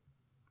family?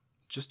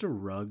 Just a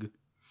rug.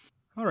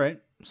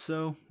 Alright,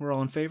 so we're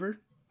all in favor?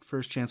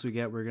 First chance we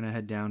get, we're going to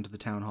head down to the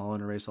town hall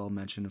and erase all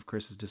mention of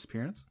Chris's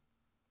disappearance?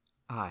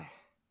 Aye.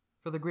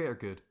 For the greater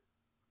good.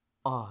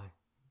 Aye.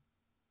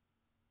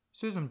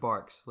 Susan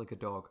barks like a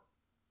dog.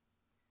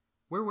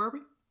 Where were we?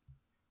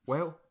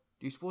 Well,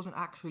 this wasn't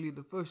actually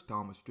the first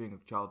time a string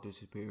of child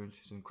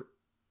disappearances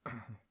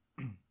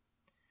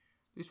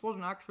This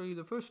wasn't actually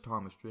the first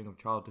time a string of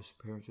child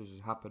disappearances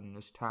has happened in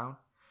this town.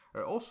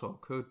 It also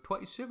occurred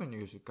 27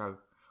 years ago.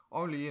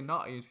 Only in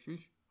that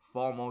instance,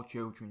 4 more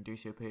children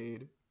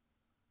disappeared.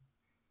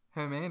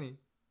 How many?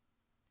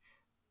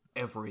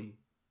 Every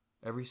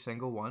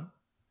single one?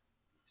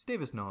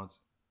 Stavis nods.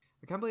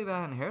 I can't believe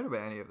I hadn't heard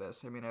about any of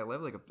this. I mean, I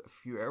live like a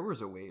few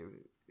hours away.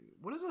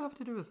 What does it have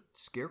to do with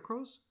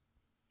scarecrows?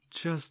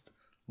 Just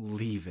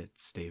leave it,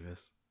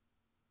 Stavis.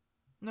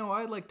 No,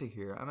 I'd like to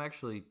hear. I'm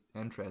actually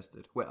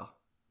interested. Well,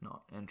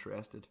 not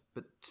interested,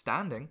 but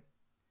standing.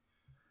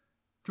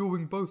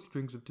 During both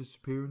strings of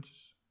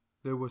disappearances,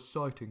 there were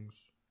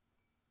sightings.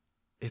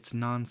 It's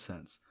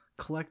nonsense.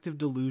 Collective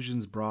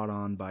delusions brought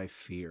on by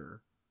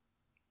fear.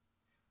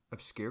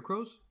 Of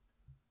scarecrows?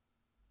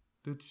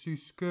 They'd see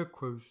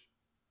scarecrows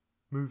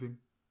moving.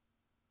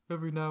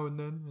 Every now and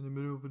then, in the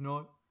middle of the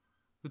night,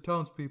 the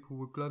townspeople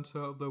would glance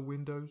out of their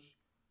windows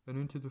and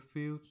into the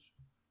fields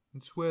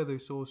and swear they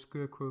saw a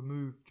scarecrow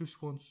move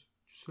just once,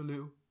 just a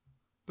little.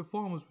 The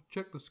farmers would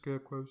check the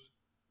scarecrows.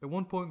 At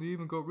one point they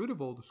even got rid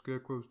of all the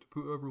scarecrows to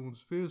put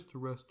everyone's fears to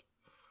rest,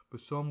 but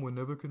some were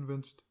never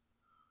convinced.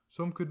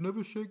 Some could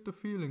never shake the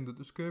feeling that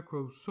the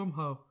scarecrows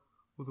somehow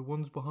were the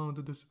ones behind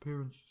the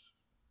disappearances.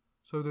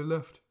 So they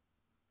left,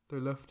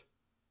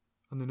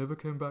 and they never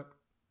came back.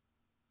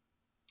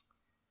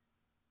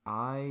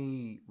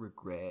 I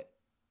regret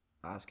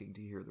asking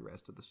to hear the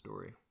rest of the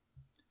story.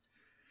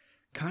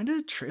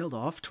 Kinda trailed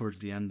off towards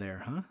the end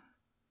there, huh?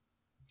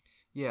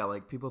 Yeah,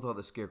 like, people thought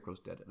the scarecrows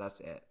did it. That's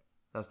it.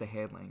 That's the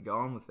headline. Go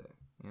on with it,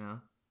 you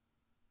know?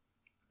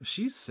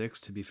 She's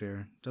 6, to be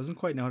fair. Doesn't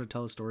quite know how to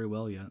tell a story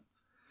well yet.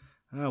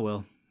 Ah,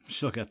 well,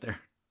 she'll get there.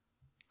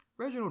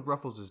 Reginald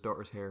ruffles his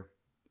daughter's hair.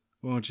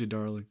 Won't you,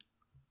 darling?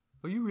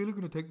 Are you really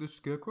going to take this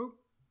scarecrow?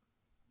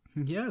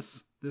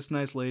 Yes, this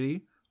nice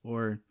lady,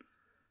 or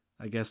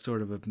I guess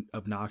sort of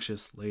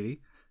obnoxious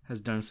lady, has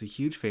done us a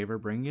huge favor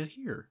bringing it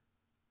here.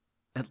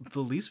 At the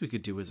least we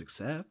could do is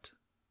accept.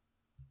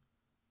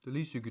 The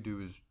least you could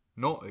do is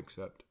not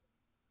accept.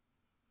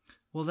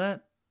 Well,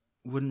 that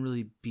wouldn't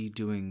really be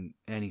doing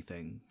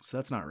anything, so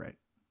that's not right.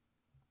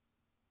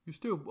 You're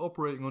still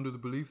operating under the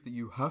belief that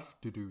you have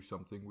to do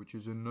something, which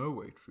is in no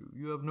way true.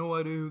 You have no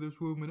idea who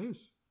this woman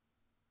is.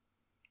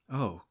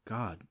 Oh,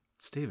 God.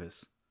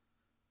 Stavis,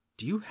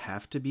 do you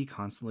have to be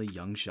constantly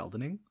young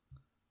Sheldoning?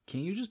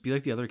 Can't you just be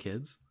like the other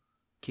kids?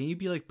 Can't you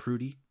be like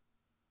Prudy?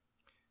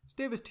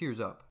 Stavis tears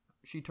up.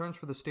 She turns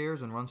for the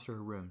stairs and runs to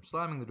her room,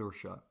 slamming the door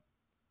shut.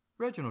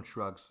 Reginald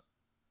shrugs.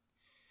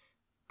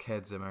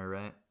 Kids, am I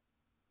right?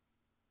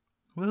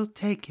 We'll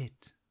take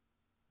it.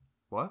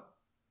 What?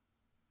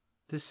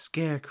 The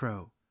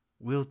scarecrow.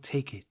 We'll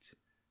take it.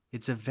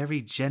 It's a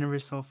very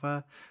generous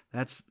offer.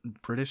 That's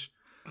British.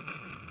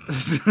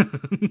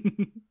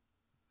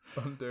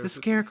 The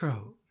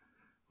scarecrow.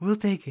 We'll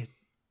take it.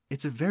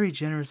 It's a very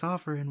generous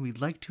offer and we'd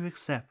like to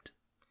accept.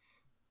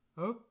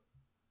 Oh?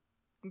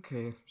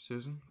 Okay,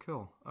 Susan.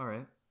 Cool.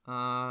 Alright.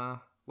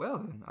 Well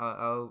then,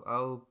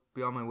 I'll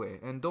be on my way.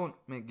 And don't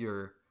make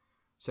your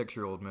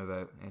 6-year-old move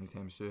out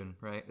anytime soon,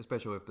 right?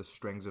 Especially if the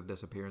strings of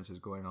disappearances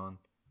going on.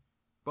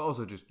 But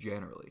also just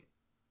generally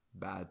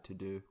bad to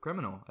do.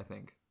 Criminal, I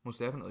think. Most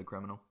definitely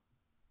criminal.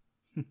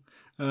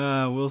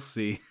 We'll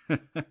see.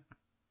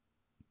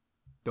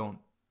 Don't.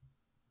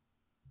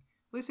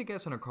 Lacey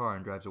gets in her car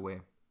and drives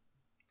away.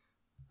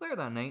 Later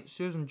that night,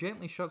 Susan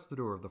gently shuts the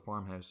door of the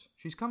farmhouse.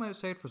 She's come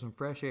outside for some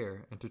fresh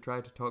air and to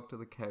try to talk to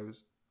the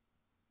cows.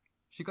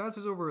 She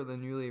glances over at the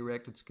newly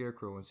erected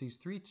scarecrow and sees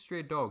 3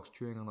 stray dogs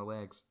chewing on the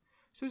legs.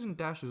 Susan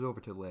dashes over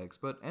to the legs,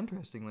 but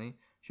interestingly,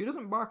 she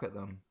doesn't bark at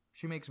them.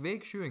 She makes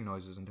vague shooing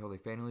noises until they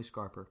finally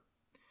scarp her.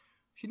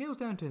 She kneels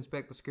down to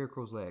inspect the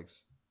scarecrow's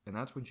legs, and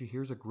that's when she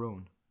hears a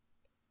groan.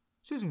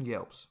 Susan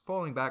yelps,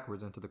 falling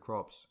backwards into the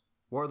crops.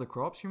 What are the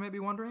crops, you might be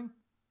wondering?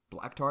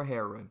 Black tar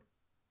heroin.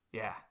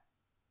 Yeah.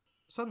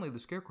 Suddenly, the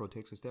scarecrow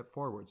takes a step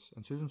forwards,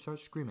 and Susan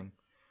starts screaming.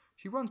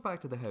 She runs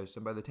back to the house,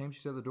 and by the time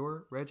she's at the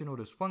door, Reginald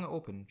has flung it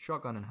open,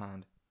 shotgun in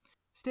hand.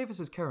 Stavis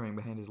is cowering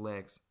behind his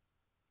legs.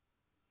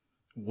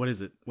 What is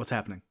it? What's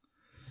happening?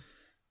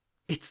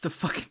 It's the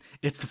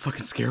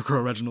fucking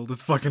scarecrow, Reginald.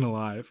 It's fucking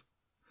alive.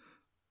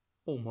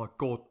 Oh my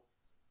god.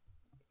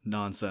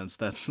 Nonsense,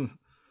 that's...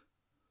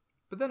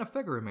 But then a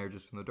figure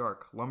emerges from the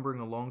dark,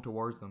 lumbering along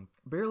towards them,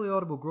 barely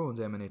audible groans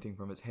emanating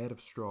from its head of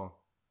straw.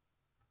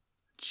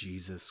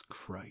 Jesus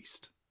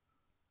Christ.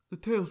 The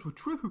tales were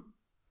true.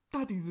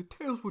 Daddy, the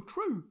tales were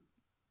true.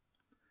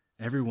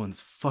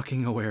 Everyone's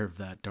fucking aware of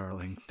that,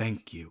 darling.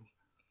 Thank you.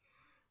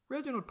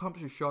 Reginald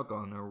pumps his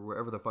shotgun, or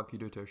whatever the fuck you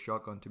do to a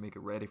shotgun to make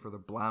it ready for the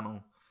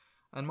blammo,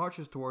 and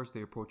marches towards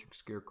the approaching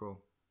scarecrow.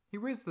 He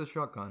raises the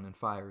shotgun and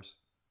fires.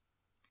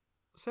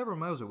 Several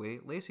miles away,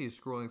 Lacey is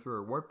scrolling through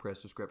her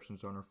WordPress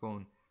descriptions on her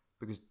phone,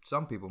 because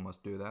some people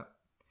must do that.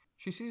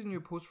 She sees a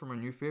new post from her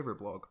new favourite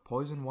blog,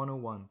 Poison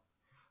 101.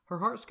 Her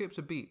heart skips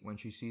a beat when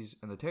she sees,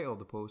 in the title of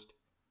the post,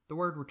 the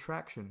word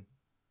retraction.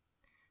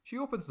 She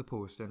opens the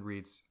post and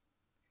reads,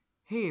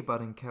 "Hey,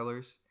 budding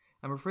killers.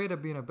 I'm afraid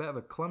I've been a bit of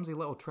a clumsy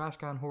little trash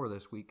can whore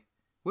this week.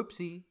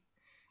 Whoopsie.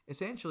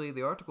 Essentially,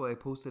 the article I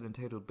posted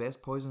entitled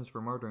Best Poisons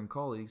for Murdering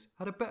Colleagues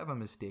had a bit of a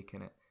mistake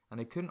in it, and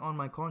I couldn't on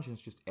my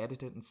conscience just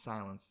edit it in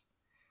silence.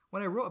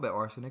 When I wrote about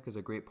arsenic as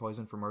a great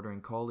poison for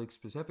murdering colleagues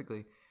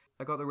specifically,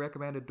 I got the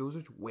recommended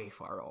dosage way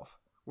far off.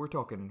 We're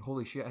talking,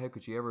 holy shit, how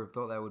could she ever have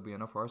thought that would be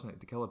enough arsenic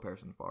to kill a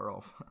person far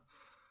off?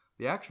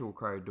 The actual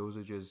required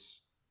dosage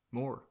is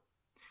more.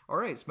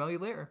 Alright, smell you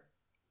later.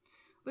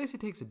 Lacey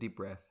takes a deep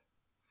breath.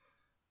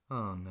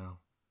 Oh no.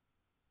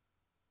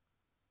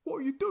 What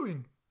are you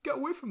doing? Get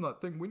away from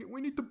that thing,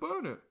 we need to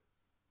burn it.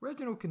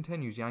 Reginald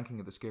continues yanking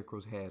at the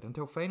Scarecrow's head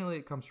until finally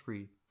it comes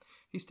free.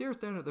 He stares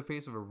down at the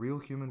face of a real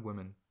human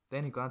woman.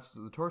 Then he glances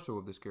at the torso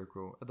of the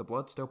Scarecrow, at the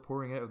blood still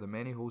pouring out of the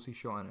many holes he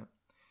shot in it.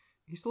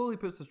 He slowly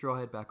puts the straw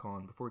head back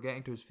on before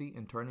getting to his feet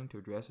and turning to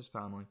address his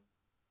family.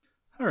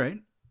 Alright,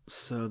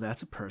 so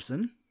that's a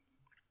person.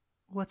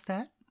 What's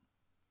that?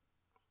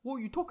 What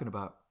are you talking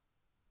about?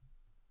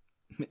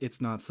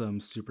 It's not some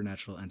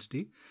supernatural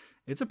entity.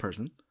 It's a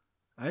person.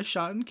 I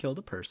shot and killed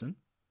a person.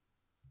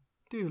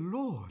 Dear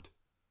Lord.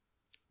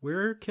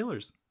 We're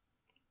killers.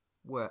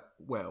 You're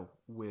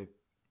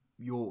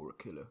a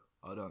killer.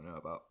 I don't know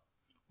about.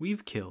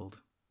 We've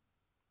killed.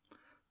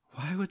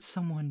 Why would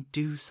someone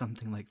do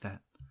something like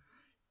that?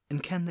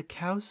 And can the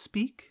cows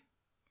speak?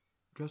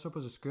 Dress up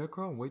as a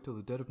scarecrow and wait till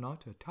the dead of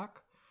night to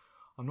attack?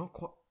 I'm not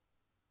quite...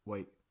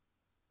 Wait.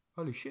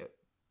 Holy shit.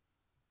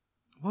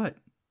 What?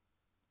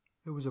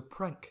 It was a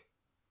prank.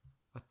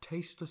 A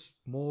tasteless,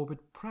 morbid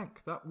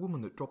prank. That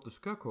woman that dropped the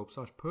scarecrow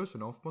 /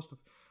 person off must have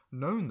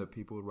known that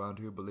people around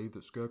here believed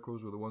that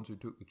scarecrows were the ones who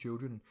took the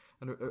children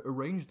and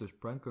arranged this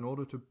prank in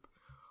order to,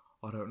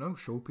 I don't know,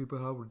 show people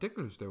how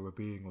ridiculous they were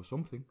being or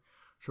something.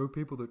 Show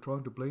people that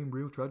trying to blame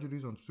real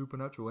tragedies on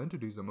supernatural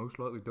entities that most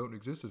likely don't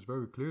exist is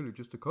very clearly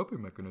just a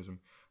coping mechanism,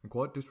 and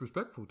quite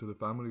disrespectful to the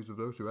families of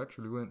those who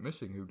actually went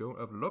missing, who don't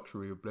have the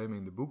luxury of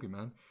blaming the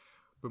boogeyman,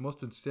 but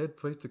must instead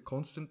face the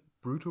constant,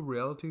 brutal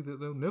reality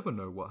that they'll never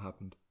know what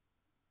happened.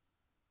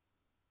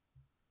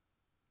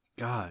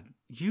 God,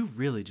 you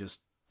really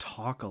just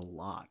talk a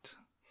lot.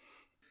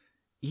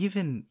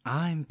 Even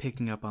I'm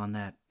picking up on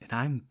that, and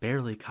I'm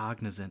barely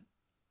cognizant.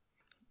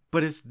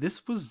 But if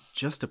this was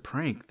just a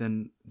prank,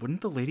 then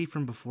wouldn't the lady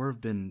from before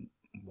have been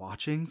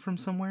watching from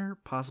somewhere?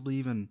 Possibly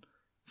even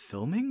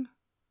filming?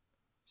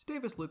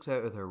 Stavis looks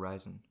out at the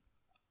horizon.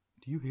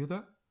 Do you hear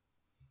that?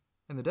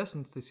 In the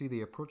distance they see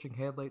the approaching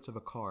headlights of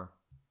a car.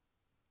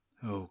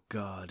 Oh,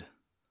 God.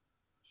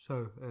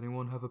 So,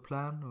 anyone have a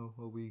plan, or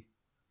are we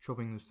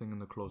shoving this thing in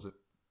the closet?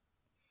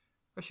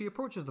 As she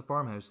approaches the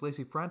farmhouse,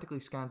 Lacey frantically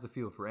scans the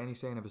field for any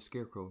sign of a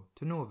scarecrow,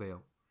 to no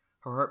avail.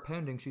 Her heart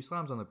pounding, she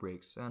slams on the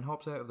brakes and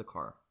hops out of the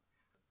car.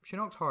 She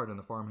knocks hard on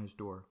the farmhouse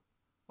door.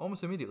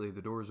 Almost immediately,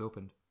 the door is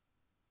opened.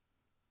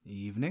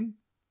 Evening?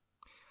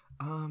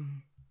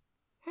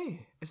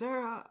 Hey, is there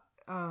a,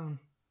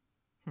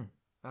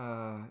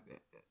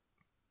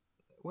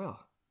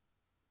 well.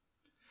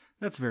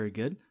 That's very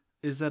good.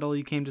 Is that all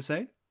you came to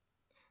say?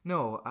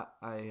 No,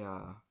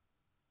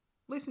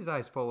 Lacey's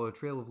eyes follow a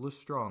trail of loose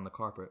straw on the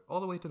carpet, all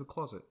the way to the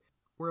closet,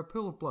 where a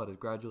pool of blood is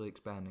gradually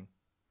expanding.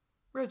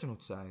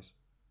 Reginald sighs.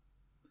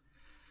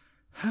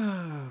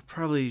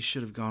 Probably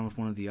should have gone with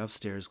one of the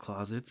upstairs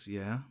closets.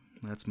 Yeah,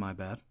 that's my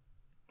bad.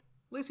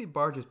 Lacey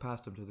barges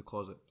past him to the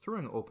closet,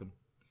 throwing it open.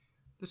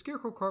 The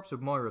scarecrow corpse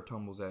of Moira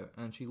tumbles out,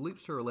 and she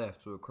leaps to her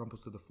left so it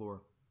crumples to the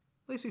floor.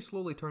 Lacey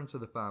slowly turns to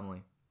the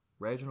family.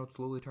 Reginald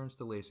slowly turns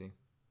to Lacey.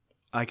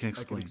 I can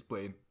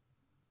explain.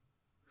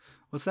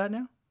 What's that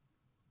now?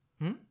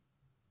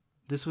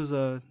 This was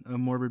a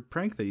morbid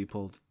prank that you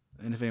pulled,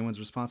 and if anyone's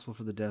responsible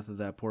for the death of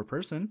that poor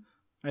person,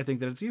 I think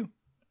that it's you.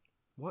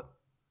 What?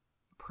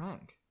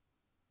 Prank?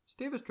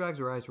 Stavis drags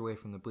her eyes away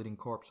from the bleeding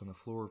corpse on the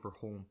floor of her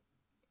home.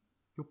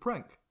 Your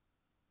prank?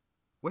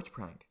 Which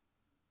prank?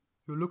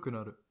 You're looking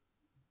at it.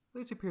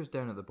 Lacey peers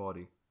down at the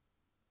body.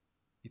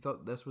 You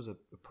thought this was a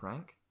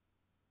prank?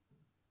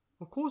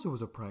 Of course it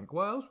was a prank.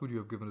 Why else would you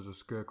have given us a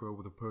scarecrow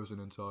with a person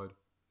inside?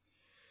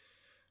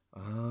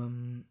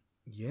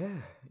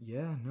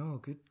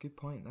 Good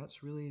point.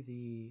 That's really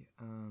the,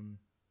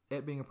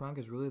 it being a prank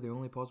is really the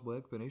only possible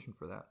explanation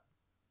for that.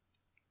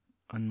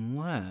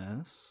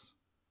 Unless...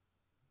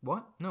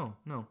 What? No.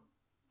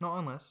 Not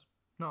unless.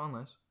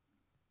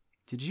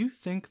 Did you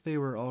think they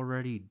were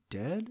already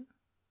dead?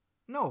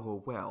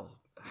 No, well.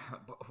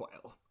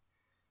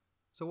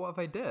 So what if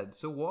I did?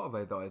 So what if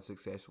I thought I'd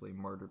successfully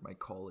murdered my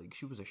colleague?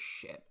 She was a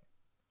shit.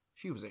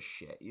 You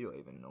don't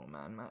even know,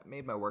 man.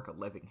 Made my work a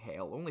living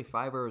hell. Only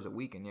 5 hours a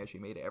week, and yet she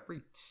made every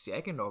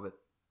second of it.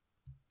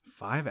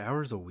 5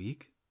 hours a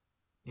week?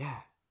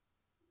 Yeah.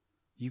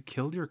 You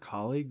killed your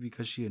colleague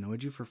because she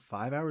annoyed you for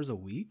 5 hours a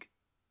week?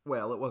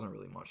 Well, it wasn't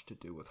really much to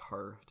do with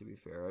her, to be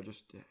fair. I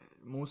just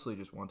mostly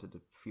just wanted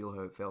to feel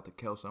how it felt to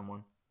kill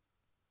someone.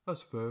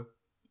 That's fair.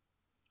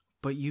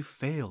 But you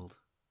failed.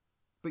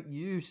 But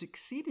you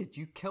succeeded.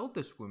 You killed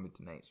this woman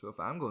tonight. So if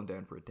I'm going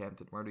down for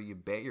attempted murder, you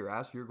bet your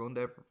ass you're going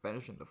down for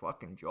finishing the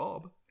fucking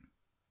job.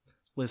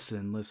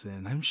 Listen.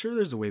 I'm sure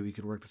there's a way we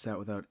could work this out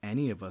without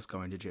any of us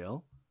going to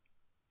jail.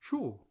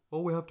 Sure.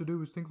 All we have to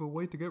do is think of a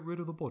way to get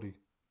rid of the body.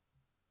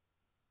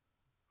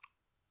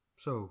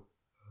 So,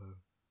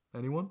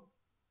 anyone?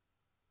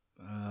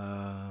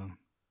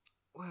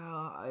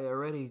 Well, I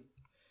already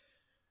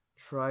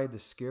tried the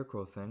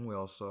scarecrow thing. We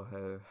all saw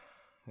how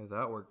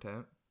that worked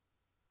out.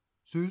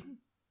 Susan?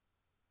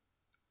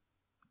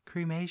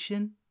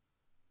 Cremation?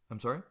 I'm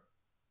sorry?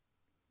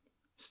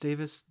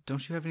 Stavis,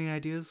 don't you have any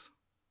ideas?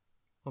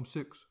 I'm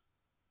 6.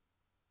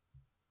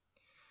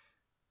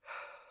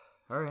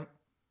 All right.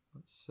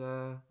 Let's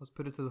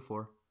put it to the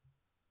floor.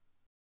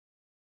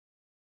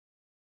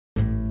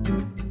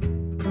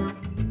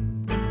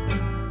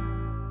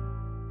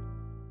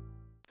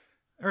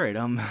 All right,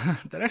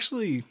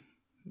 that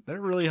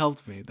really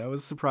helped me. That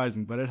was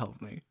surprising, but it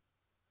helped me.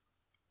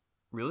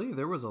 Really?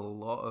 There was a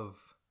lot of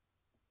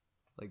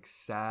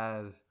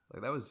sad,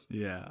 that was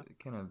it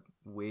kind of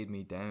weighed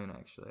me down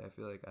actually. I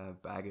feel like I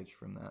have baggage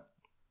from that.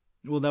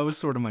 Well, that was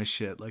sort of my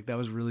shit. That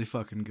was really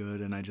fucking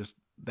good, and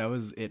that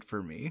was it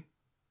for me.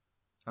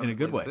 In a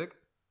good way.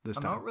 This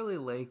time. I'm not really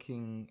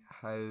liking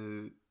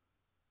how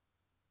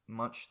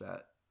much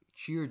that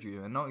cheered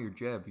you, and not your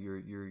Jeb,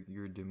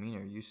 your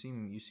demeanor. You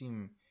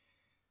seem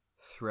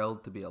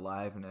thrilled to be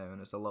alive now,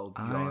 and it's a little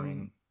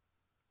jarring.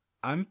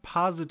 I'm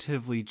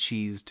positively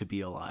cheesed to be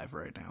alive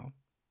right now.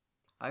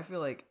 I feel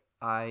like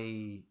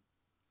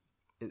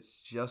it's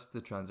just the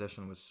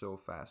transition was so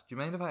fast. Do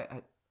you mind if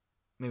I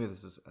maybe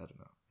this is, I don't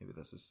know, maybe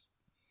this is,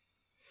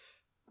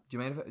 do you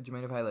mind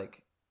if I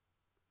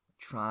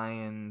try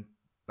and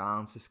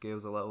balance the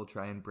scales a little,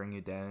 try and bring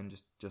you down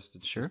just a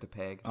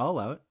peg? I'll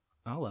allow it.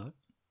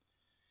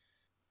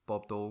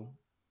 Bob Dole,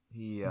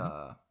 he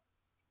it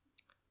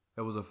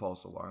was a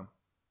false alarm.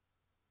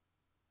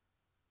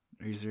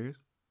 Are you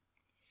serious?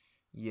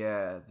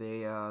 Yeah,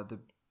 they Are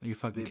you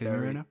fucking kidding me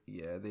right now?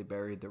 Yeah, they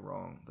buried the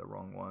wrong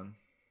one.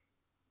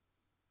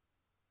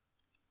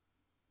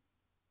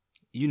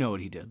 You know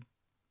what he did.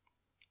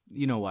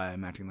 You know why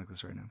I'm acting like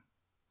this right now.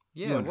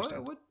 Yeah,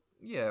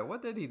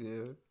 what did he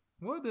do?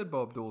 What did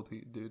Bob Dole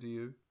do to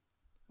you?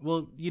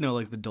 Well,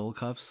 the Dole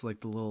cups, the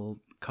little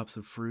cups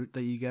of fruit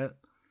that you get.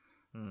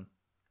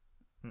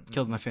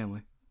 Killed my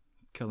family.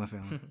 Killed all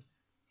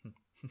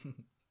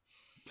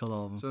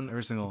of them.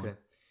 Every single one.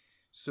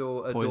 So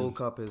a Poisoned. Dole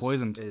cup is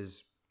Poisoned.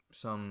 Is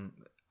some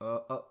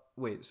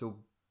wait, so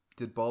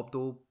did Bob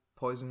Dole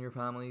poison your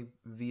family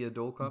via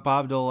Dole cups?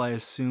 Bob Dole, I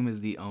assume, is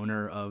the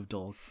owner of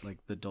Dole,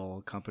 the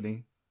Dole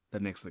company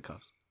that makes the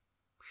cups.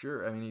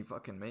 Sure, I mean he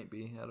fucking might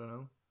be. I don't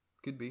know.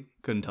 Could be.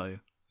 Couldn't tell you.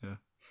 Yeah.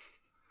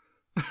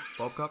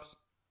 Bob cups?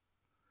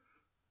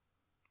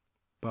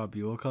 Bob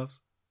Buell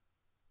cups?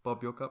 Bob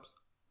Buell cups?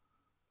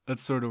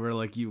 That's sort of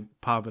where you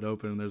pop it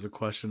open and there's a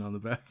question on the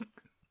back.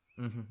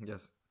 Mm-hmm.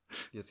 Yes.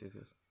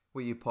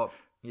 Wait, you pop?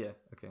 Yeah.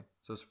 Okay.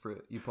 So it's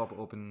fruit. You pop it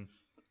open.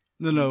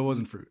 No, it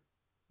wasn't fruit.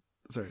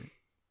 Sorry.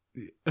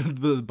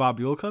 The Bob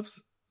Buell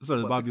cups?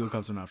 Sorry, the Bob Buell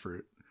cups are not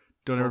fruit.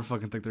 Don't ever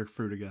fucking think they're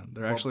fruit again.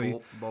 They're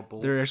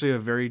they're actually a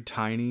very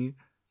tiny,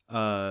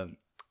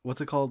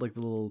 what's it called? The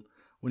little,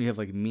 when you have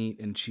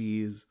meat and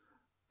cheese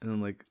and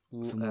then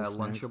some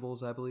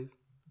Lunchables, I believe.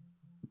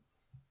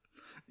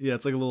 Yeah,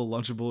 it's like a little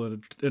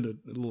Lunchable in a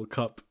little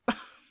cup.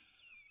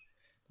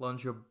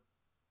 Lunchabule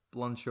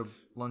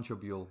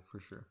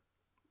for sure.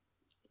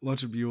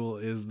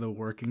 Lunchabule is the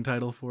working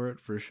title for it,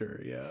 for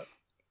sure, yeah.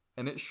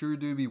 And it sure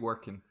do be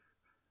working.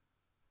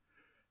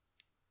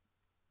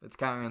 It's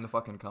carrying the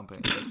fucking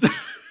company.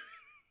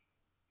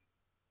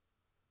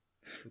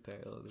 The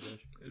title of the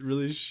dish.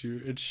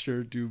 It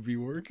sure do be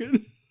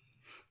working.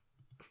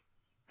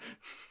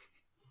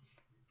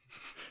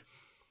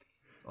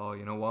 Oh,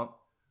 you know what?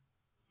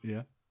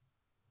 Yeah.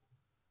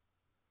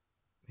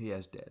 He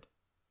is dead.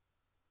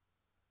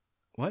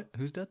 What?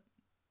 Who's dead?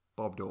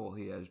 Bob Dole,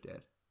 he is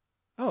dead.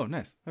 Oh,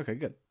 nice. Okay,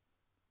 good.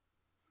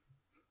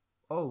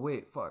 Oh,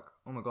 wait, fuck.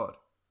 Oh my god.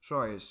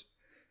 Sorry, it's,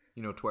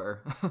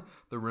 Twitter.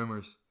 The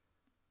rumors.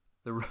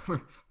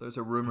 There's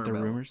a rumor. The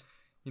rumors?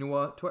 You know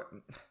what?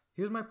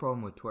 Here's my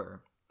problem with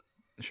Twitter.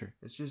 Sure.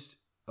 It's just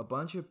a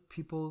bunch of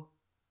people,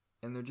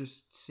 and they're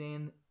just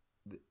saying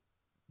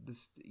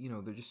this,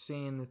 they're just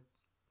saying.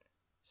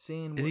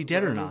 Is he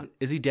dead or not?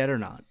 Is he dead or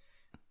not?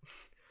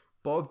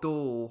 Bob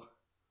Dole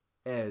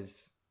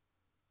is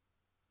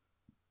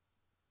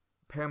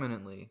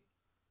permanently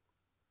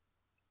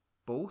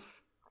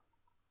both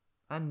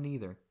and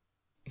neither.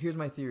 Here's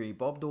my theory.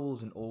 Bob Dole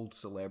is an old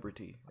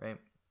celebrity, right?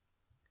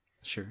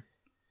 Sure.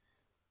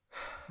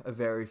 A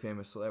very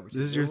famous celebrity.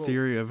 This is your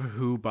theory of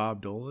who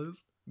Bob Dole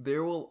is?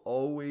 There will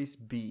always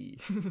be...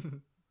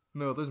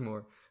 No, there's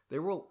more.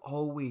 There will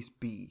always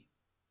be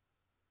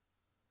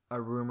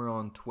a rumor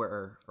on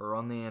Twitter or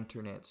on the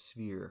internet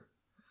sphere,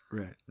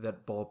 right,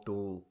 that Bob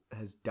Dole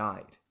has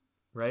died,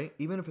 right?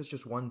 Even if it's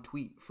just one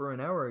tweet for an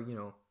hour,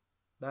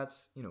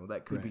 that's,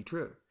 that could be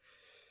true.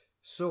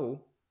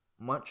 So,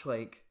 much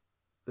like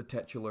the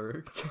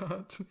titular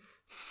cat,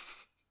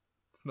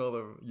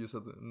 another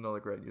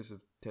great use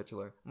of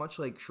titular, much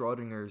like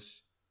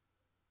Schrodinger's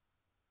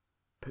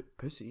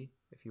pussy,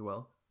 if you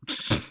will,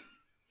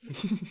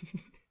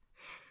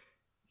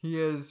 he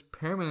is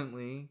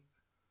permanently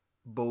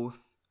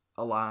both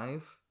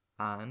alive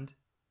and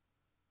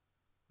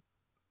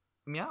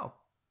meow.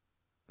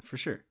 For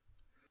sure.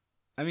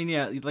 I mean,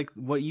 yeah,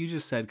 what you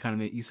just said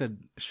you said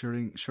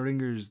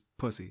Schrodinger's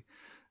pussy.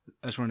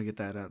 I just want to get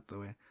that out of the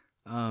way.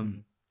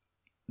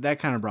 That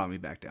kind of brought me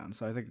back down.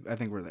 So I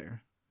think we're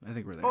there. I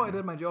think we're there. Oh, now. I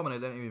did my job and I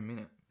didn't even mean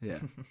it. Yeah.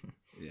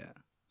 Yeah.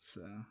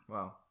 So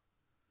Wow.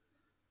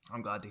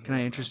 I'm glad to hear. Can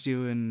I interest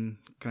you in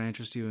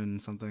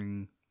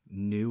something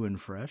new and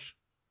fresh?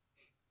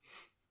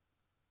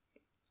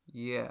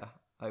 Yeah.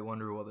 I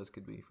wonder what this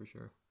could be for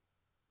sure.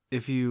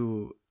 If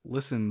you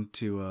listen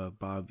to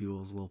Bob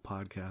Buell's little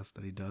podcast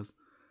that he does,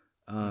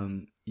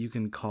 you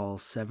can call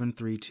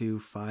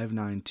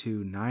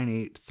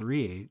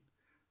 732-592-9838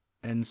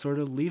 and sort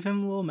of leave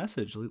him a little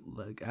message.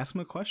 Like, ask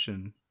him a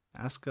question.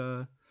 Ask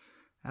our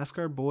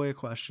boy a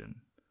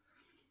question.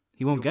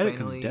 He won't get it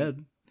because he's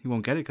dead. He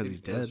won't get it because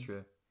he's dead. That's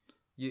true.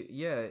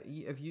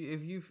 If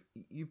you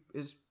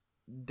it's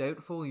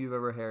doubtful you've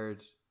ever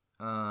heard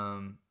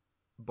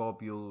Bob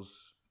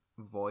Buell's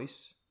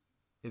voice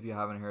if you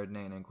haven't heard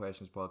 99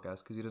 Questions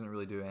podcast, because he doesn't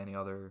really do any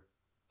other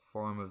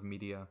form of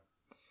media.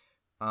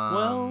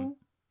 Well,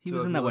 he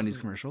was in that Wendy's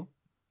commercial.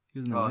 He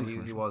was in the Wendy's he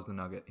commercial. was the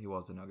nugget. He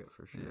was the nugget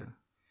for sure. Yeah.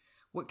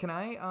 What can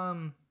I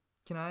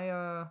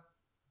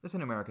it's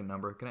an American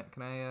number. Can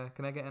I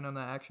get in on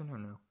that action or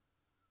no?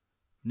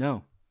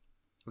 No.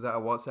 Was that a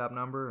WhatsApp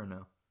number or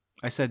no?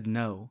 I said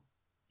no.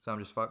 So I'm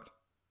just fucked?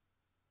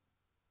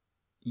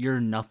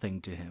 You're nothing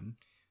to him.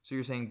 So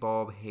you're saying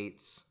Bob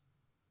hates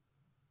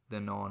the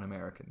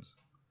non-Americans?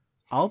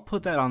 I'll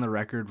put that on the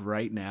record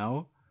right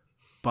now.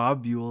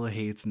 Bob Buell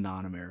hates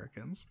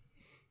non-Americans.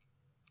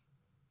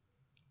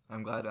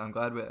 I'm glad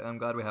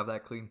we have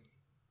that clean.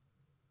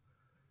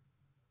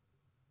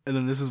 And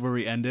then this is where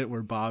we end it,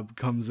 where Bob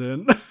comes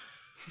in.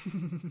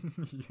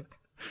 Yeah.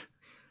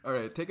 All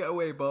right, take it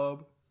away,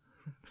 Bob.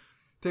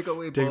 Take it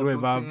away,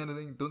 Bob.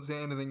 Don't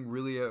say anything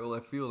really out of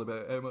left field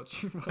about how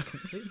much you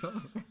fucking hate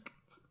non-Americans.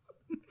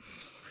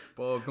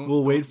 Bob,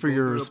 we'll wait for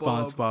your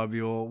response, Bob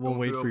Buell. We'll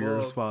wait for your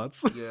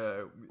response.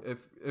 Yeah,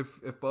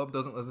 if Bob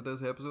doesn't listen to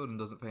this episode and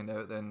doesn't find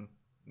out, then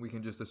we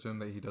can just assume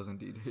that he does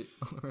indeed hate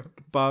non-Americans.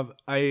 Bob,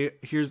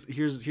 here's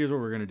what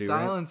we're gonna do.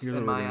 Silence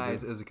in my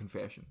eyes is a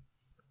confession.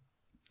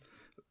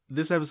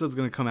 This episode's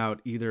gonna come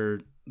out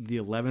either the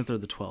 11th or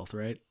the 12th,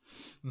 right?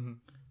 Mm-hmm.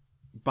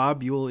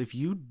 Bob Buell, if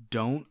you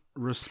don't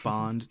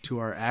respond to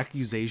our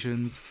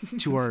accusations,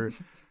 to our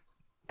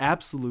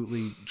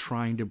absolutely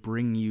trying to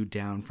bring you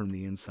down from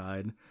the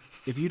inside,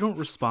 if you don't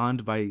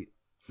respond by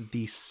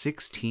the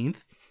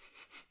 16th,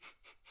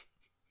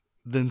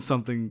 then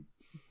something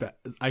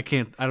I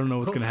don't know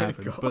what's going to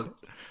happen, God. but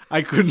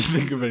I couldn't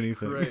think of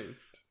anything.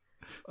 Christ.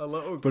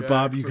 But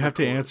Bob, you have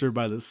to answer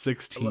by the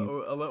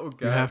 16th. A little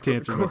you have to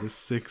answer by the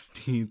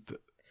 16th.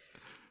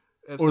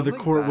 Or the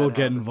court will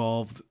get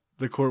involved.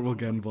 The court will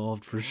get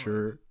involved for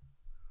sure.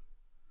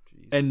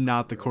 Jesus and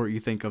not the court you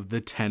think of, the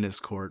tennis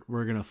court.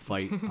 We're going to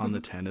fight on the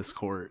tennis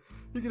court.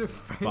 You're going to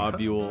fight Bob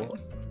Buell.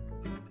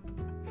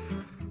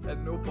 At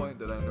no point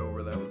did I know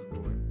where that was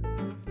going.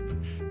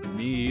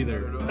 Me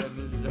either.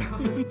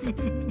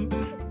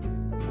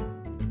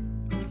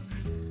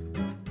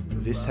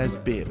 This has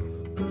been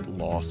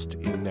Lost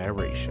in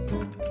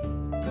Narration.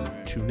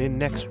 Tune in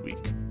next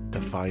week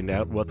to find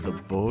out what the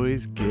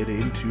boys get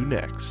into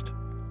next.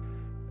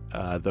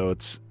 Though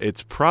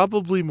it's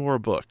probably more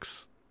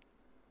books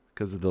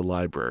because of the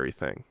library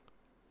thing.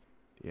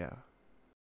 Yeah.